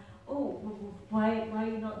 Chama, oh, why are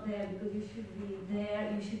you not there? Because you should be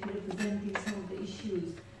there, you should be representing some of the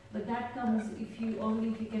issues. But that comes if you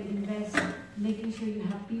can invest, making sure you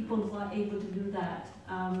have people who are able to do that,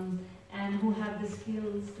 and who have the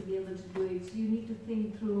skills to be able to do it. So you need to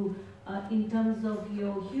think through, in terms of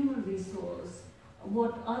your human resource,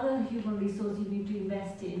 what other human resource you need to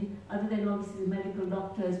invest in, other than obviously the medical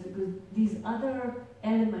doctors, because these other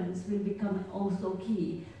elements will become also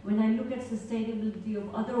key. When I look at sustainability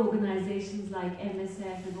of other organizations like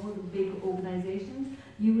MSF and all the big organizations,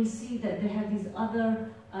 you will see that they have these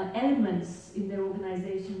other elements in their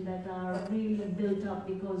organization that are really built up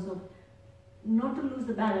because of, not to lose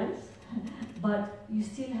the balance, but you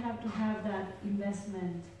still have to have that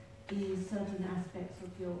investment in certain aspects of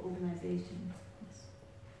your organization.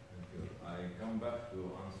 I come back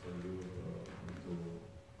to answer you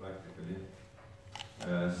practically.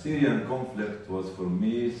 Syrian conflict was for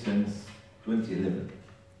me since 2011.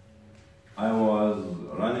 I was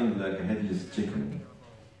running like a headless chicken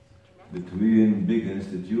between big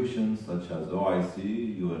institutions such as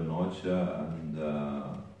OIC, UOSSM, and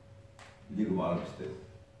League of Arab States.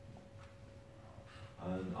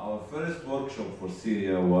 And our first workshop for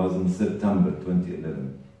Syria was in September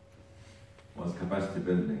 2011. Was capacity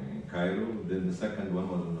building in Cairo, then the second one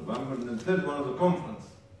was in November, and the third one was a conference,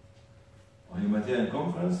 a humanitarian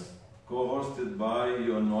conference, co-hosted by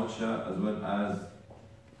UOSSM as well as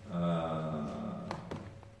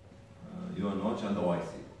UOSSM and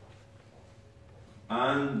OIC.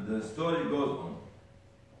 And the story goes on.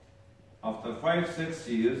 After 5-6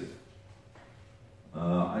 years,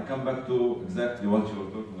 I come back to exactly what you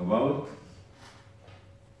were talking about.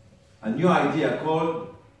 A new idea called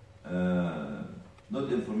not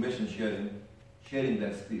information sharing, sharing the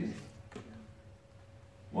experience.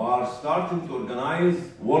 We are starting to organize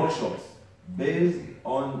workshops based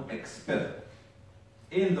on experts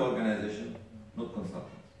in the organization, not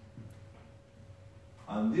consultants.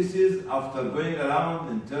 And this is after going around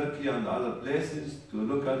in Turkey and other places to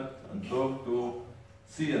look at and talk to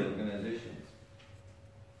Syrian organizations.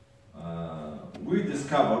 We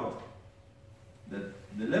discovered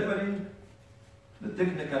that delivering the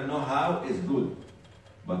technical know-how is good,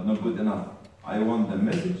 but not good enough. I want the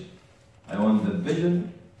message, I want the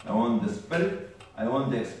vision, I want the spirit, I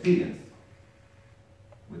want the experience,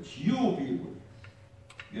 which you people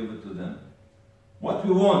give it to them. What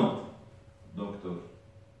we want, Doctor,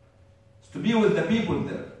 to be with the people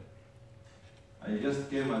there. I just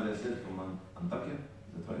came, as I said, from Antakya,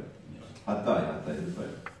 is that right? Hatay, is that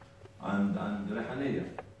right? And Hany.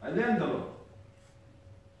 I learned a lot.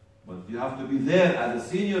 But you have to be there as a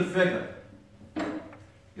senior figure.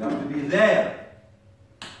 You have to be there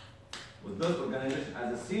with those organizations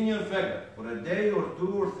as a senior figure for a day or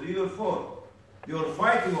 2 or 3 or 4. You're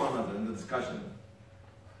fighting one another in the discussion.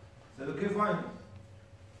 I said, okay, fine.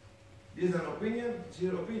 This is an opinion, it's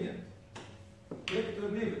your opinion. Take it or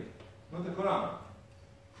leave it, not the Quran.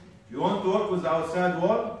 If you want to work with the outside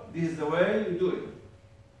world, this is the way you do it.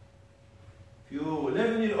 If you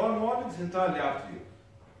live in your own world, it's entirely up to you.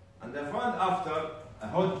 And I found after a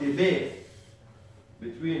hot debate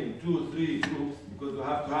between 2 or 3 groups, because we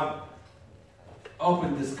have to have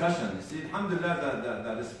open discussion. You see, alhamdulillah,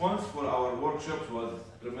 the response for our workshops was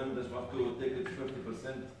tremendous. We have to take it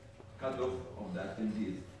 50% cut off of the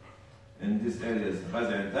attendees in these areas.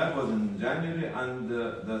 That was in January, and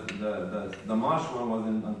the March one was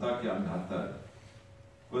in Antakya and Hatay.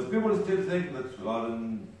 Because people still think that we are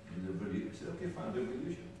in the revolution. I said, okay, fine,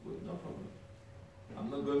 revolution, good, no problem. I'm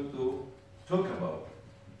not going to talk about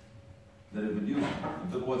the revolution.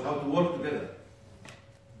 I'm talking about how to work together.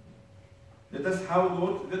 Let us how to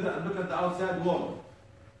work together and look at the outside world.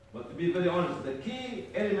 But to be very honest, the key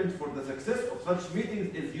element for the success of such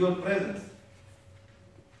meetings is your presence.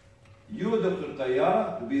 You, Dr.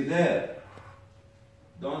 Tayyara, to be there.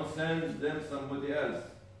 Don't send them somebody else.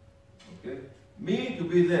 Okay? Me to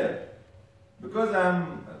be there. Because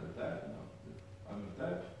I'm retired now. I'm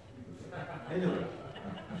retired. Anyway.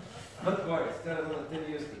 Not quite. Still another 10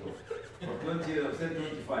 years to go. For 20 years, I've said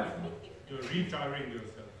 25 now. You're retiring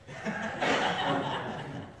yourself.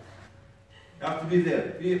 You have to be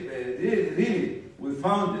there. Really, we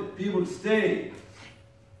found it. People stay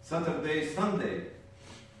Saturday, Sunday,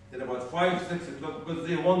 till about 5, 6 o'clock because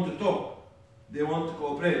they want to talk. They want to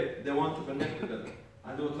cooperate. They want to connect together.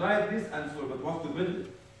 And we tried this and so, but we have to build it.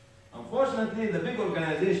 Unfortunately, the big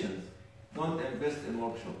organizations don't invest in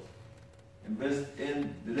workshops. Invest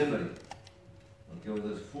in delivery. Okay,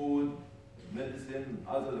 whether it's food, medicine,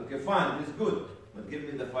 other. Okay, fine, it's good. But give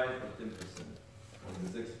me the 5 or 10% or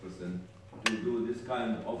the 6% to do this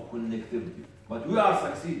kind of connectivity. But we are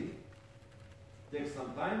succeeding. Takes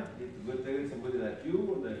some time. Need to go tell somebody like you,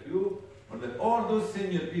 or like all those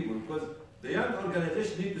senior people, because the young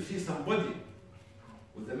organization need to see somebody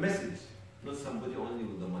with a message, not somebody only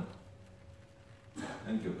with the money.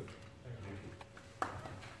 Thank you.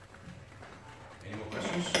 Any more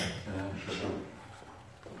questions?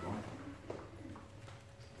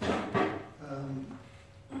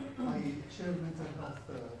 I chair a mental health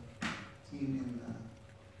team in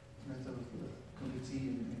mental committee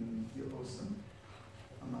in UOSSM.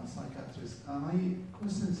 I'm a psychiatrist. My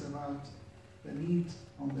question is about the need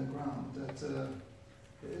on the ground, that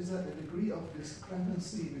there is a degree of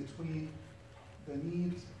discrepancy between the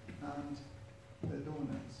need and the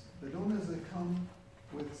donors. The donors, they come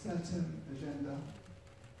with certain agenda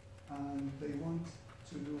and they want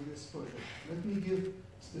to do this project. Let me give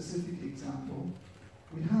a specific example.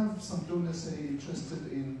 We have some donors say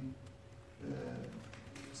interested in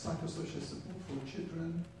psychosocial support for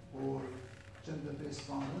children or gender-based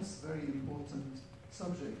violence, very important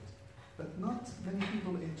subject, but not many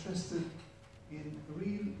people interested in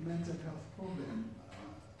real mental health problem,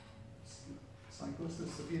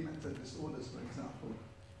 psychosis, severe mental disorders, for example.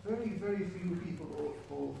 Very, very few people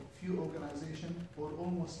or few organizations, or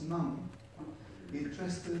almost none,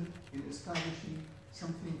 interested in establishing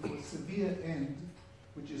something for severe end,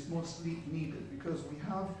 which is mostly needed, because we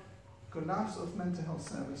have collapse of mental health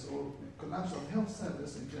service or collapse of health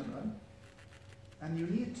service in general, and you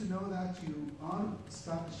need to know that you are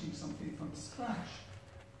establishing something from scratch.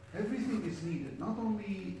 Everything is needed, not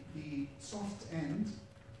only the soft end,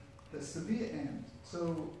 the severe end.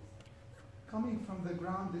 So coming from the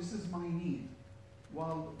ground, this is my need.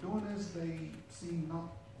 While donors, they seem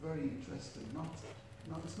not very interested.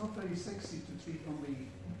 It's not very sexy to treat only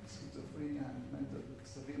schizophrenia and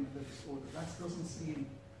severe mental disorder. That doesn't seem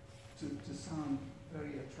to sound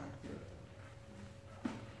very attractive.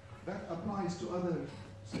 That applies to other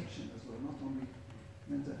sections as well, not only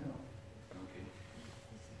mental health.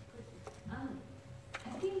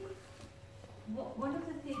 I think one of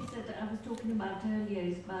the things that I was talking about earlier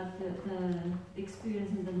is about the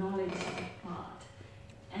experience and the knowledge part.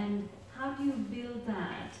 And how do you build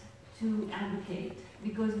that to advocate?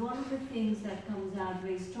 Because one of the things that comes out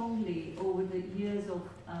very strongly over the years of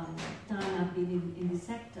time I've been in the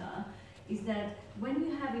sector is that when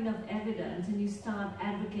you have enough evidence and you start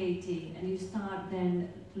advocating and you start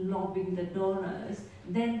then lobbying the donors,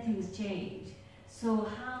 then things change. So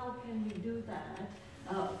how can we do that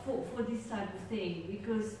for this type of thing?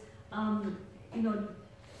 Because, you know,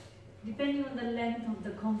 depending on the length of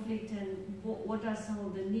the conflict and what are some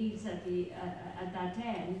of the needs at that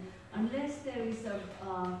end, unless there is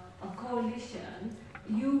a coalition,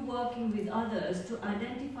 you working with others to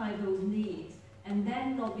identify those needs and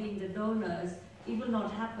then lobbying the donors, it will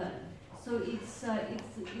not happen. So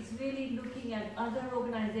it's really looking at other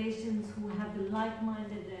organizations who have the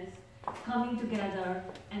like-mindedness, coming together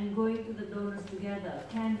and going to the donors together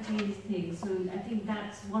can change things. So I think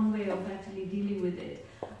that's one way of actually dealing with it.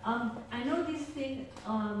 I know this thing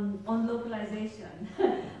on localization.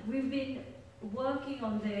 We've been working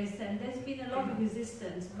on this and there's been a lot of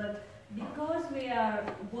resistance, but because we are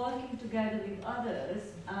working together with others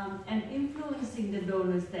and influencing the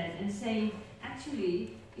donors then and saying,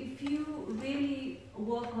 actually, if you really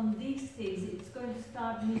work on these things, it's going to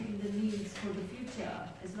start meeting the needs for the future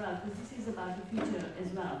as well, because this is about the future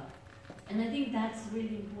as well. And I think that's a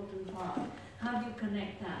really important part. How do you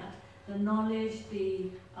connect that? The knowledge, the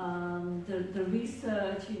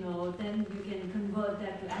research, you know, then you can convert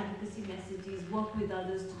that to advocacy messages, work with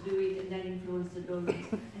others to do it, and then influence the donors.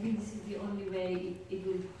 I think this is the only way it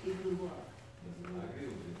will work. I agree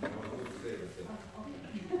with you. I was going to say that.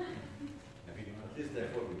 Okay. Just there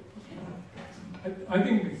for you. I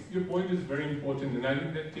think your point is very important, and I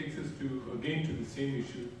think that takes us to, again, to the same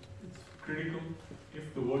issue. It's critical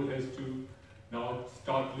if the world has to now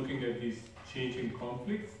start looking at these changing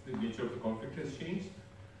conflicts. The nature of the conflict has changed.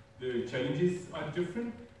 The challenges are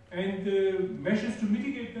different, and the measures to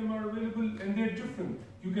mitigate them are available, and they're different.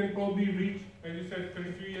 You can probably reach, as you said,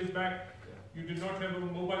 33 years back, you did not have a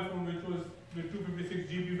mobile phone which was with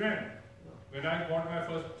 256 GB RAM. When I bought my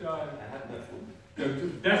first I had my phone.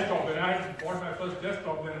 desktop, when I bought my first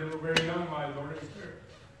desktop when they were very young, my daughters were,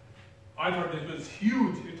 I thought this was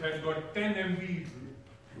huge. It has got 10 MB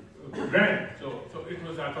RAM. So it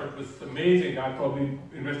was, I thought it was amazing. I probably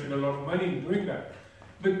invested a lot of money in doing that.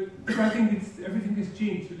 But I think everything has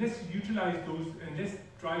changed. So let's utilize those and let's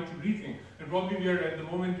try to rethink. And probably we are at the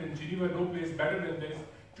moment in Geneva, no place better than this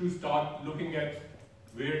to start looking at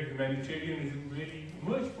where humanitarianism really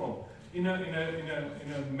emerged from. In a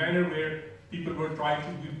manner where people were trying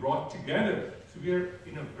to be brought together. So we are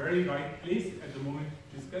in a very right place at the moment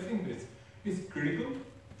discussing this. It's critical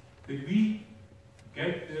that we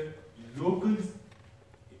get the locals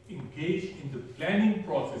engaged in the planning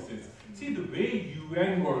processes. See, the way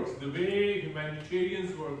UN works, the way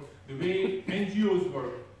humanitarians work, the way NGOs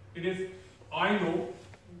work, it is, I know,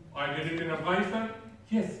 I did it in Afghanistan,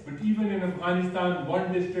 yes, but even in Afghanistan,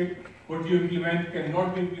 one district, what you implement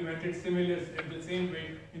cannot be implemented similarly in the same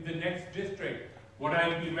way in the next district. What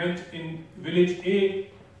I implement in village A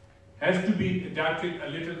has to be adapted a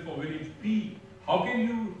little for village B. How can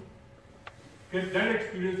you get that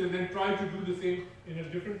experience and then try to do the same in a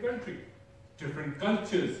different country? Different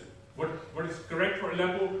cultures. What is correct for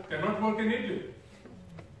Aleppo cannot work in Idlib.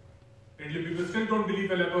 People still don't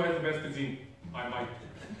believe Aleppo has the best cuisine. I might.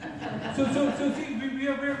 So see,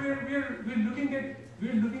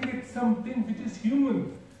 we're looking at something which is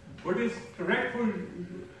human. What is correct for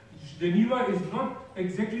Geneva is not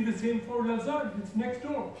exactly the same for Lazard. It's next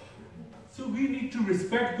door. So we need to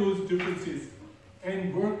respect those differences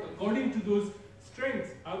and work according to those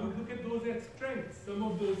strengths. I would look at those as strengths. Some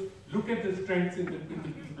of those, look at the strengths in the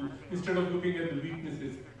people instead of looking at the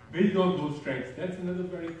weaknesses. Build on those strengths. That's another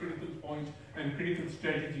very critical point, and critical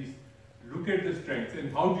strategies. Look at the strengths,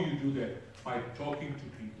 and how do you do that? By talking to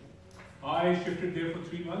people. I shifted there for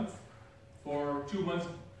 3 months. For 2 months,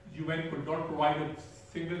 UN could not provide a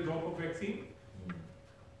single drop of vaccine.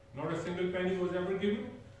 Not a single penny was ever given,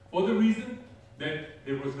 for the reason that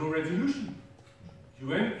there was no resolution.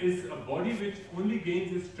 UN is a body which only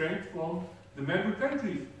gains its strength from the member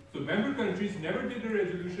countries. So member countries never did a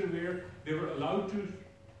resolution where they were allowed to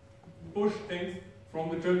push things from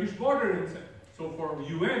the Turkish border. So for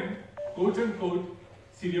UN, quote unquote,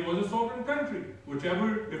 Syria was a sovereign country.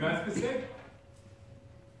 Whichever Damascus said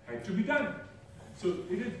had to be done. So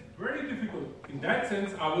it is very difficult. In that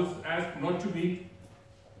sense, I was asked not to meet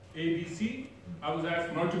ABC. I was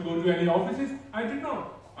asked not to go to any offices. I did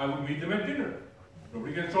not. I would meet them at dinner.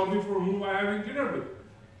 Nobody can stop me from whom I am having dinner with.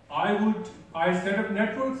 I set up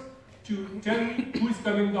networks to tell me who is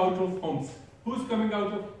coming out of Homs, who's coming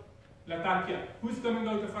out of Latakia, who's coming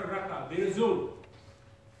out of Raqqa, Deir Zor,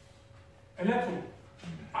 Aleppo.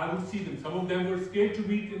 I would see them. Some of them were scared to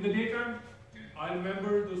meet in the daytime. I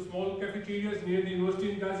remember the small cafeterias near the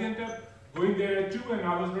university in Gaziantep, going there at 2, and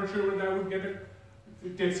I was not sure whether I would get a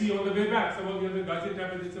taxi on the way back. Some of the other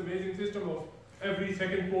Gaziantep has this amazing system of Every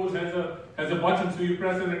second pose has a button, so you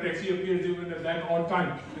press and a taxi appears even at that odd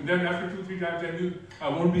time. And then after 2-3 times, then you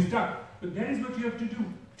won't be stuck. But that is what you have to do.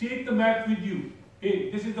 Take the map with you. Hey,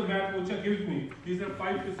 this is the map OCHA gives me. These are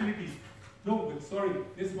 5 facilities. No, but sorry,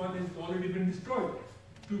 this one has already been destroyed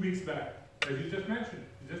 2 weeks back, as you just mentioned.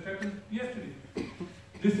 It just happened yesterday.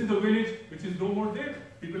 This is a village which is no more there.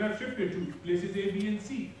 People have shifted to places A, B, and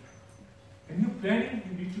C. When you're planning,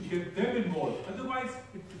 you need to get them involved. Otherwise,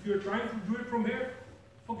 if you're trying to do it from here,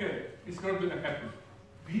 forget it. It's not going to happen.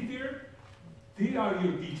 Be there. They are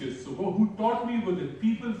your teachers. So who taught me were the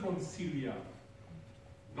people from Syria.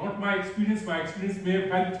 Not my experience. My experience may have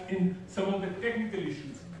helped in some of the technical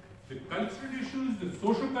issues. The cultural issues, the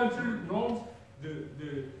social cultural norms,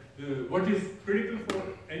 what is critical for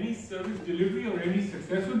any service delivery or any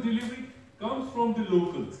successful delivery comes from the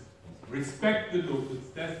locals. Respect the locals.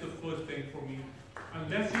 That's the first thing for me.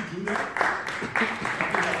 Unless you do that,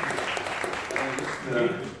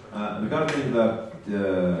 regarding the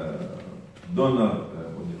donor,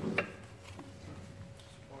 what do you call it?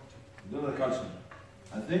 Donor culture.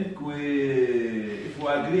 I think if we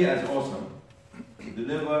agree as OSSM to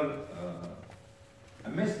deliver a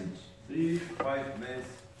message 3 to 5 minutes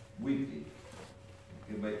weekly,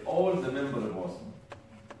 okay, by all the members of OSSM.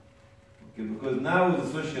 Okay, because now with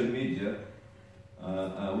the social media,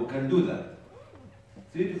 we can do that.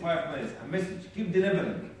 3 to 5 minutes, a message, keep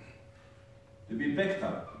delivering, to be picked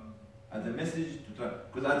up as a message to try.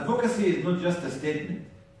 Because advocacy is not just a statement.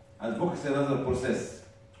 Advocacy is another process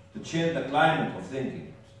to change the climate of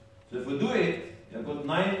thinking. So if we do it, you've got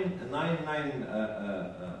nine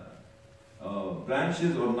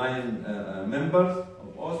branches or 9 members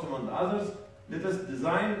of OSSM and others. Let us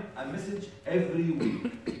design a message every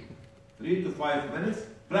week. 3 to 5 minutes,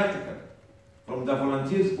 practical. From the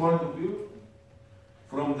volunteers' point of view,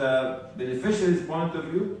 from the beneficiaries' point of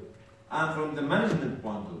view, and from the management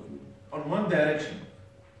point of view, on one direction.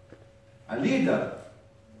 A leader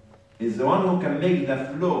is the one who can make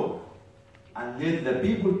the flow and lead the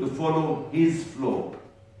people to follow his flow,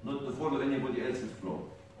 not to follow anybody else's flow.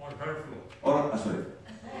 Or her flow. Or, sorry.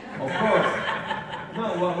 Of course. No,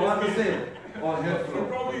 what the same. Or her flow.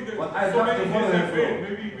 But I'd love to follow her flow.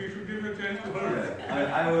 Maybe we should give a chance to her.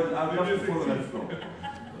 Yeah, I would love to follow her flow.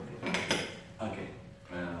 Okay.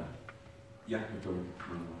 Yeah, Victor.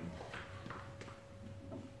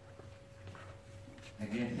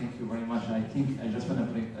 Again, thank you very much. I think I just want to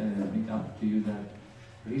bring up to you that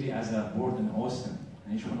really as a board in OSSM,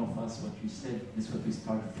 and each one of us, what you said, this is what we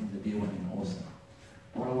started from the day one in OSSM.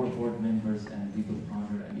 All our board members and legal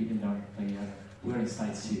founder and even our player, we were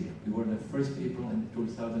inside Syria. We were the first people in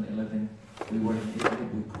 2011. We were in Italy.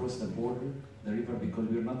 We crossed the border, the river, because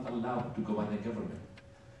we were not allowed to go by the government.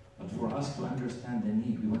 But for us to understand the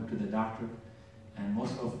need, we went to the doctor, and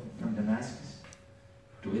most of from Damascus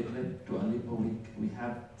to Idlib to Aleppo, we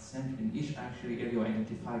have sent in each actually area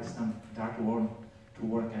identified some doctor to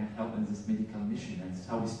work and help in this medical mission, and that's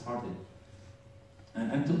how we started.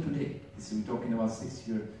 And until today, so we're talking about 6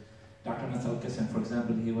 years. Dr. Nasser Al-Qassem, for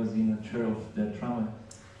example, he was in the chair of the trauma.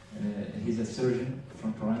 He's a surgeon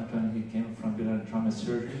from Toronto, and he came from Bilal Trauma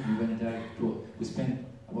Surgery. We went there we spent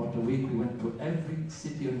about a week. We went to every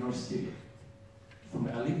city in North Syria. From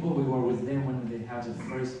Aleppo, we were with them when they had the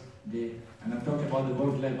first day. And I'm talking about the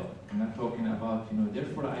board level. I'm not talking about,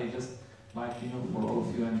 therefore I just like, for all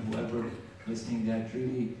of you and whoever listening that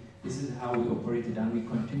really, this is how we operated and we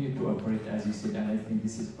continue to operate as you said, and I think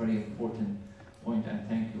this is a very important point, and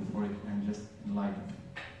thank you for it, and just enlighten.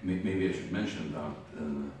 Maybe I should mention that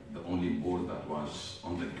the only board that was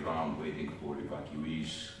on the ground waiting for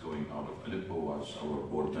evacuees going out of Aleppo was our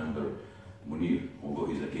board member, Munir, although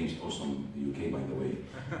he's against OSSM UK, by the way,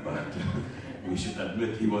 but we should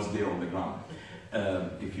admit he was there on the ground.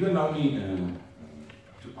 If you allow me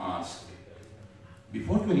to ask,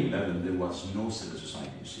 before 2011, there was no civil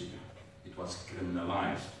society in Syria. It was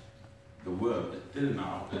criminalized. The word till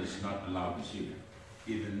now is not allowed in Syria.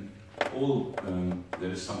 Even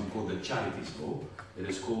there is something called the charities law. It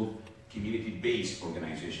is called community-based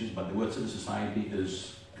organizations, but the word civil society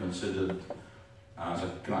is considered as a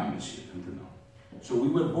crime in Syria until now. So we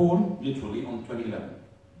were born literally on 2011.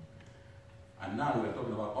 And now we're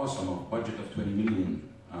talking about OSSM, a budget of 20 million,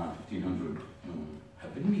 1,500.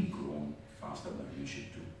 Haven't we grown faster than we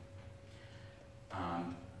should do?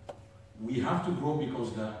 And we have to grow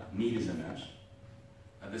because the need is immense.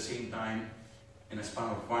 At the same time, in a span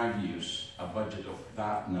of 5 years, a budget of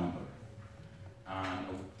that number and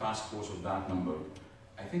a task force of that number,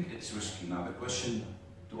 I think it's risky. Now the question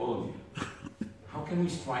to all of you, how can we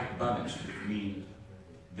strike balance between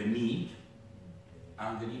the need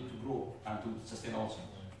and the need to grow and to sustain ourselves?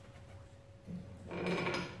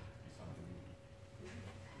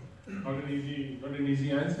 Not an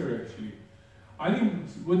easy answer actually. I think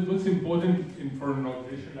what's important for an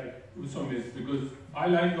organization like UOSSM is because I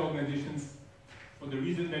like organizations for the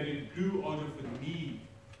reason that it grew out of a need.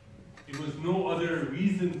 It was no other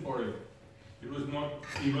reason for it. It was not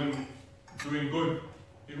even doing good.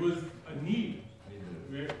 It was a need.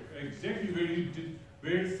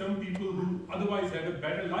 Where some people who otherwise had a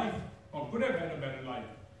better life or could have had a better life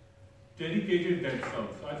dedicated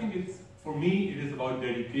themselves. So I think for me, it is about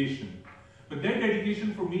dedication. But that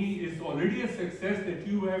dedication for me is already a success that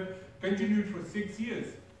you have continued for 6 years.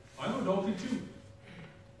 I'm a doctor too.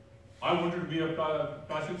 I wanted to be a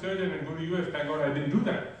plastic surgeon and go to US. Thank God I didn't do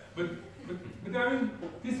that. But I mean,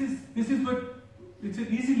 this is what it's an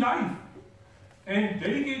easy life. And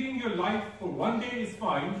dedicating your life for 1 day is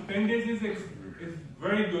fine. 10 days is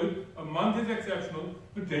very good. A month is exceptional.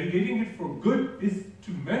 But dedicating it for good is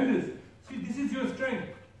tremendous. See, this is your strength.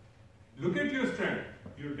 Look at your strength.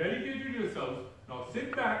 You're dedicated yourself. Now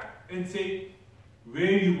sit back and say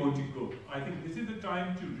where you want to go. I think this is the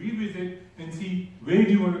time to revisit and see where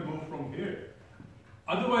do you want to go from here.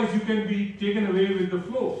 Otherwise, you can be taken away with the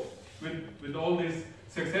flow. With all this,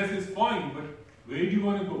 success is fine, but where do you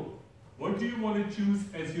want to go? What do you want to choose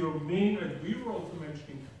as your main, as we were also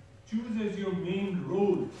mentioning, choose as your main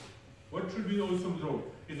role. What should be UOSSM's role?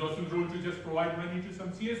 Is UOSSM's role to just provide money to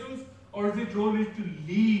some CSOs? Or is its role is to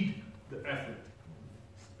lead the effort?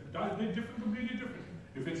 They're different, completely different.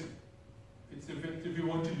 If you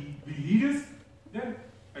want to be leaders, then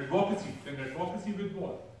advocacy. Then advocacy with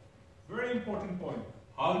what? Very important point.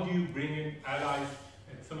 How do you bring in allies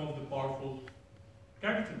and some of the powerful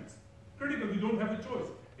capitalists? Critical, we don't have a choice.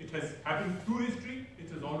 It has happened through history, it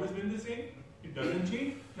has always been the same, it doesn't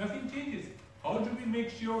change, nothing changes. How do we make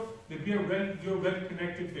sure that you're well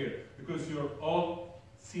connected there? Because you're all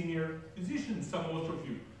senior physicians, most of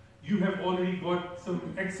you. You have already got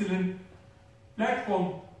some excellent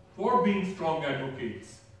platform for being strong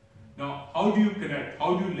advocates. Now, how do you connect?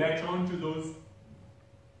 How do you latch on to those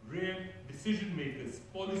real decision makers,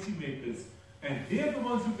 policy makers? And they are the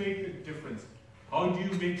ones who make the difference. How do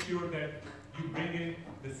you make sure that you bring in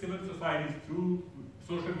the civil societies through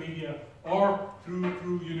social media or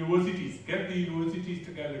through universities? Get the universities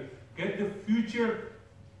together. Get the future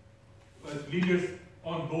leaders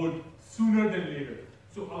on board sooner than later.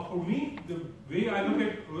 So for me, the way I look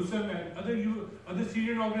at UOSSM and other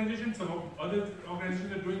Syrian organizations, some of other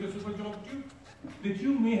organizations are doing a super job too, that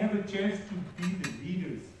you may have a chance to be the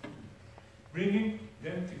leaders, bringing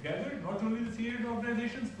them together, not only the Syrian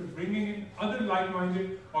organizations, but bringing in other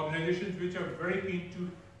like-minded organizations which are very keen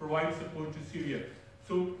to provide support to Syria.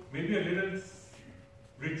 So maybe a little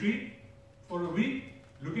retreat for a week,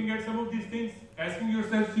 looking at some of these things, asking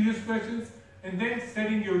yourself serious questions, and then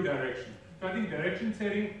setting your direction. So I think direction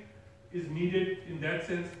setting is needed in that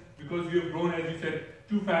sense because you have grown, as you said,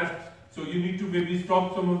 too fast. So you need to maybe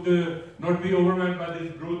stop some of not be overwhelmed by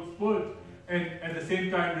this growth spurt, and at the same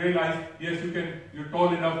time realize, yes, you're tall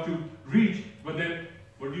enough to reach, but then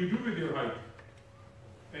what do you do with your height?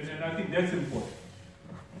 And I think that's important.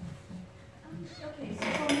 Okay, so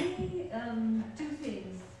for me, 2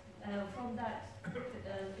 things from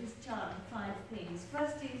this chart, 5 things.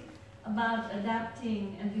 First is about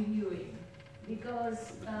adapting and reviewing,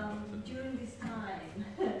 because during this time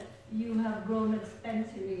you have grown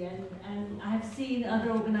exponentially, and I have seen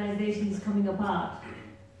other organizations coming apart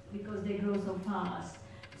because they grow so fast.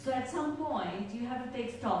 So at some point you have to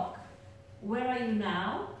take stock. Where are you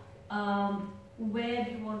now? Where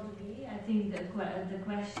do you want to be? I think the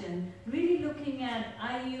question, really looking at,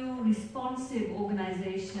 are you responsive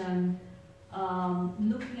organization,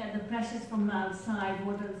 looking at the pressures from outside,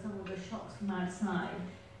 what are some of the shocks from outside,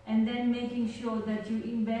 and then making sure that you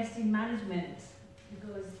invest in management,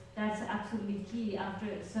 because that's absolutely key after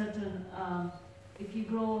a certain, if you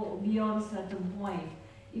grow beyond a certain point.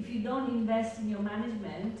 If you don't invest in your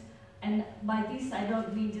management, and by this I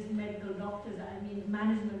don't mean just medical doctors, I mean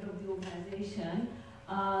management of the organization,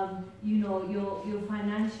 your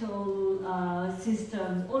financial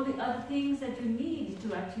systems, all the other things that you need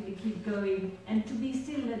to actually keep going and to be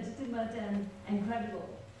still legitimate and credible.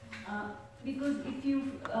 Because if you,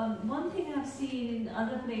 one thing I've seen in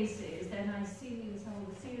other places and I've seen in some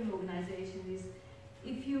of the Syrian organizations is,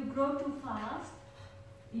 if you grow too fast,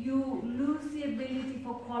 you lose the ability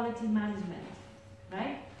for quality management,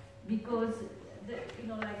 right? Because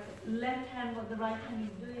like left hand, what the right hand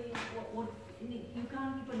is doing, you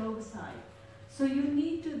can't keep an oversight. So you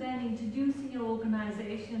need to then introduce in your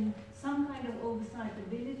organization some kind of oversight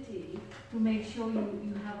ability to make sure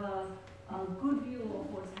you have a good view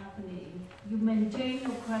of what's happening. You maintain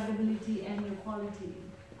your credibility and your quality.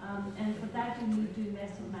 And for that you need to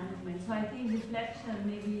invest in management. So I think reflection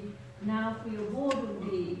maybe now for your board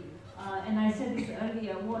would be, and I said this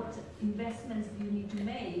earlier, what investments do you need to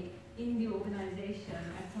make in the organization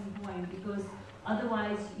at some point, because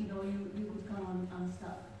otherwise, you know, you would come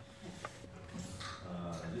unstuck.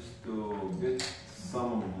 Just to get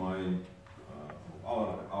some of my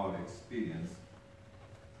our experience,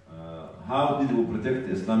 how did we protect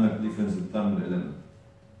Islamic Cliff in September 11th?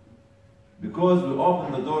 Because we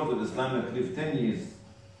opened the doors of Islamic Cliff 10 years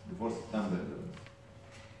before September 11th.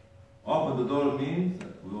 Open the door means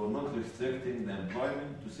that we were not restricting the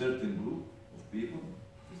employment to certain group of people,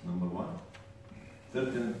 that's number one.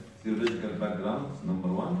 Certain theological backgrounds, number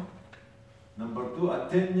one. Number two,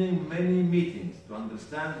 attending many meetings to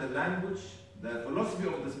understand the language, the philosophy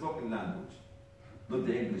of the spoken language, not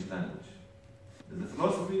the English language. The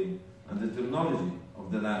philosophy and the terminology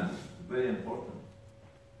of the language is very important.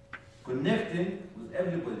 Connecting with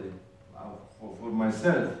everybody. For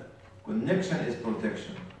myself, connection is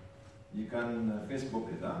protection. You can Facebook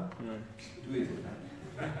it, huh? Tweet it.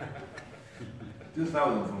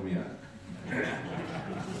 2,000 from me.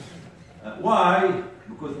 Why?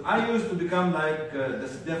 Because I used to become like the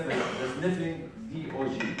sniffing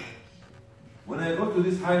DOG. When I go to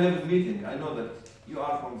this high-level meeting, I know that you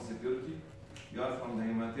are from security, you are from the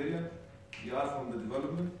humanitarian, you are from the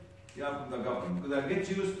development, you are from the government. Because I get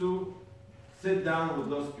used to sit down with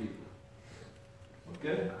those people.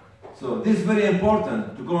 Okay? So this is very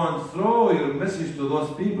important to go and throw your message to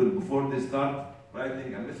those people before they start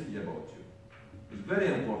writing a message about you. It's very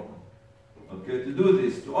important. Okay, to do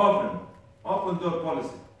this, to open door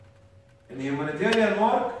policy. In humanitarian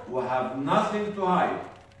work, we have nothing to hide.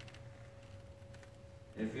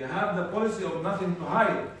 If you have the policy of nothing to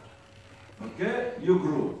hide, okay, you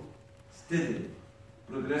grow steadily,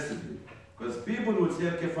 progressively. Because people will say,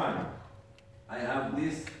 okay, fine, I have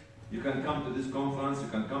this, you can come to this conference, you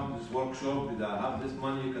can come to this workshop, I have this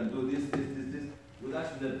money, you can do this. With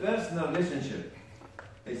actually the personal relationship.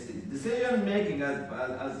 It's decision making, as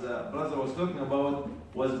brother was talking about,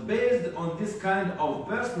 was based on this kind of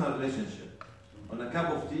personal relationship. On a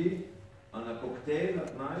cup of tea, on a cocktail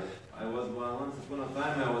at night. I was once upon a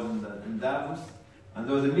time, I was in Davos, and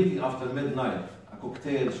there was a meeting after midnight, a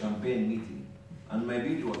cocktail champagne meeting. And my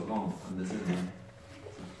beat was long, and they said,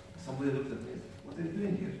 somebody looked at me and said, what are you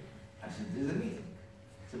doing here? I said, there's a meeting.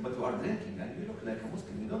 I said, but you are drinking, and you look like a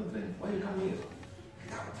Muslim, you don't drink. Why you come here?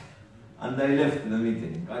 Get out. And I left the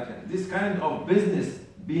meeting. This kind of business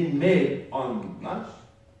being made on lunch,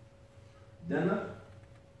 dinner,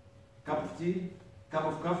 cup of tea, cup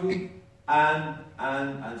of coffee, and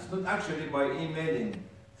it's not actually by emailing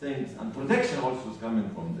things, and protection also is coming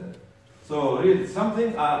from there. So really,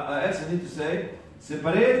 something else I need to say,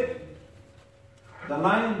 separate the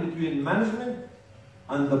line between management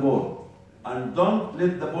and the board, and don't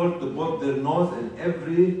let the board to put their nose in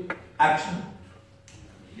every action.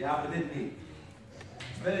 You have a dead meat.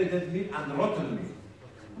 It's very dead meat and rotten meat.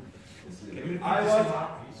 I was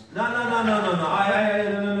no.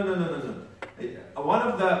 One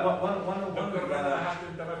of the I have to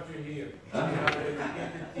interrupt you here. Huh? We have a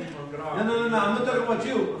dedicated team on ground. No. I'm not talking about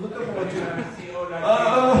you. I'm not talking about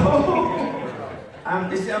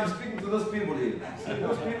you. You see, I'm speaking to those people here. See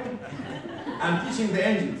those people? I'm teaching the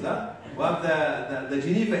angels. Huh? We have the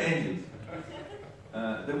Geneva angels.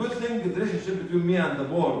 The good thing, the relationship between me and the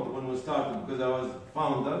board when we started, because I was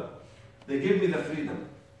founder, they gave me the freedom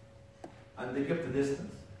and they kept the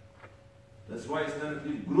distance. That's why Islamic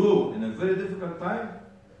League grew in a very difficult time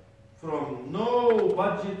from no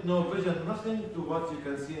budget, no vision, nothing to what you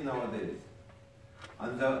can see nowadays.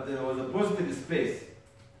 And there was a positive space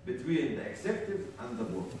between the executive and the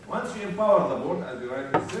board. Once you empower the board, as you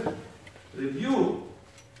rightly said, review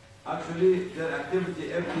actually their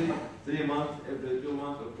activity every 3 months, every 2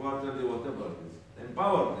 months, or quarterly, whatever it is.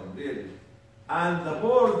 Empower them, really. And the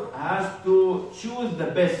board has to choose the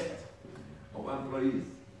best of employees.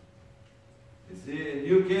 You see, in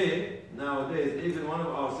UK, nowadays, even one of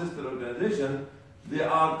our sister organizations, they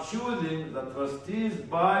are choosing the trustees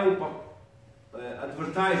by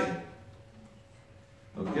advertising.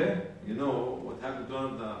 Okay? You know what happened to one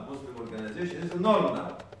of the Muslim organizations? It's a norm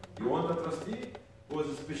now. You want a trustee who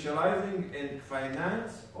is specializing in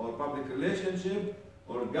finance or public relationship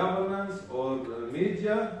or governance or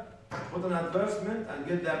media, put an advertisement and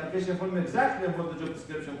get the application form exactly and put the job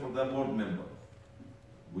description for the board member.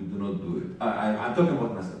 We do not do it. I'm talking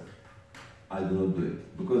about myself. I do not do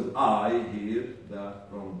it because I hear the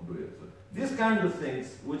wrongdoer. So these kind of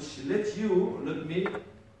things which let me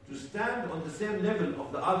to stand on the same level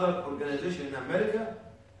of the other organization in America,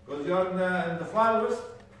 because you are in the far west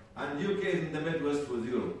and UK is in the Midwest with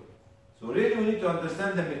Europe. So really we need to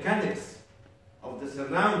understand the mechanics of the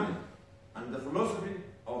surrounding and the philosophy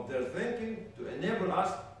of their thinking to enable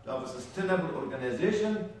us to have a sustainable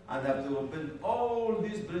organization and have to build all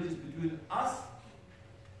these bridges between us.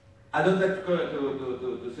 I don't like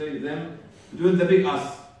to say them, between the big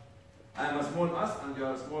us. I am a small us and you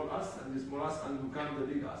are a small us and you small us and you become the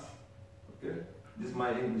big us. Okay? This is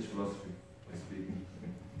my English philosophy, by speaking.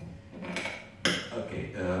 Okay,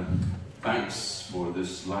 thanks for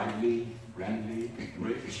this lively, friendly,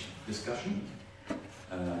 rich discussion.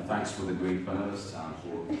 Thanks for the great panelists and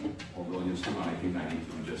for all the audience too. I think I need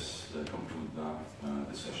to just conclude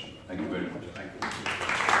this session. Thank you very much. Thank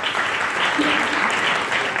you.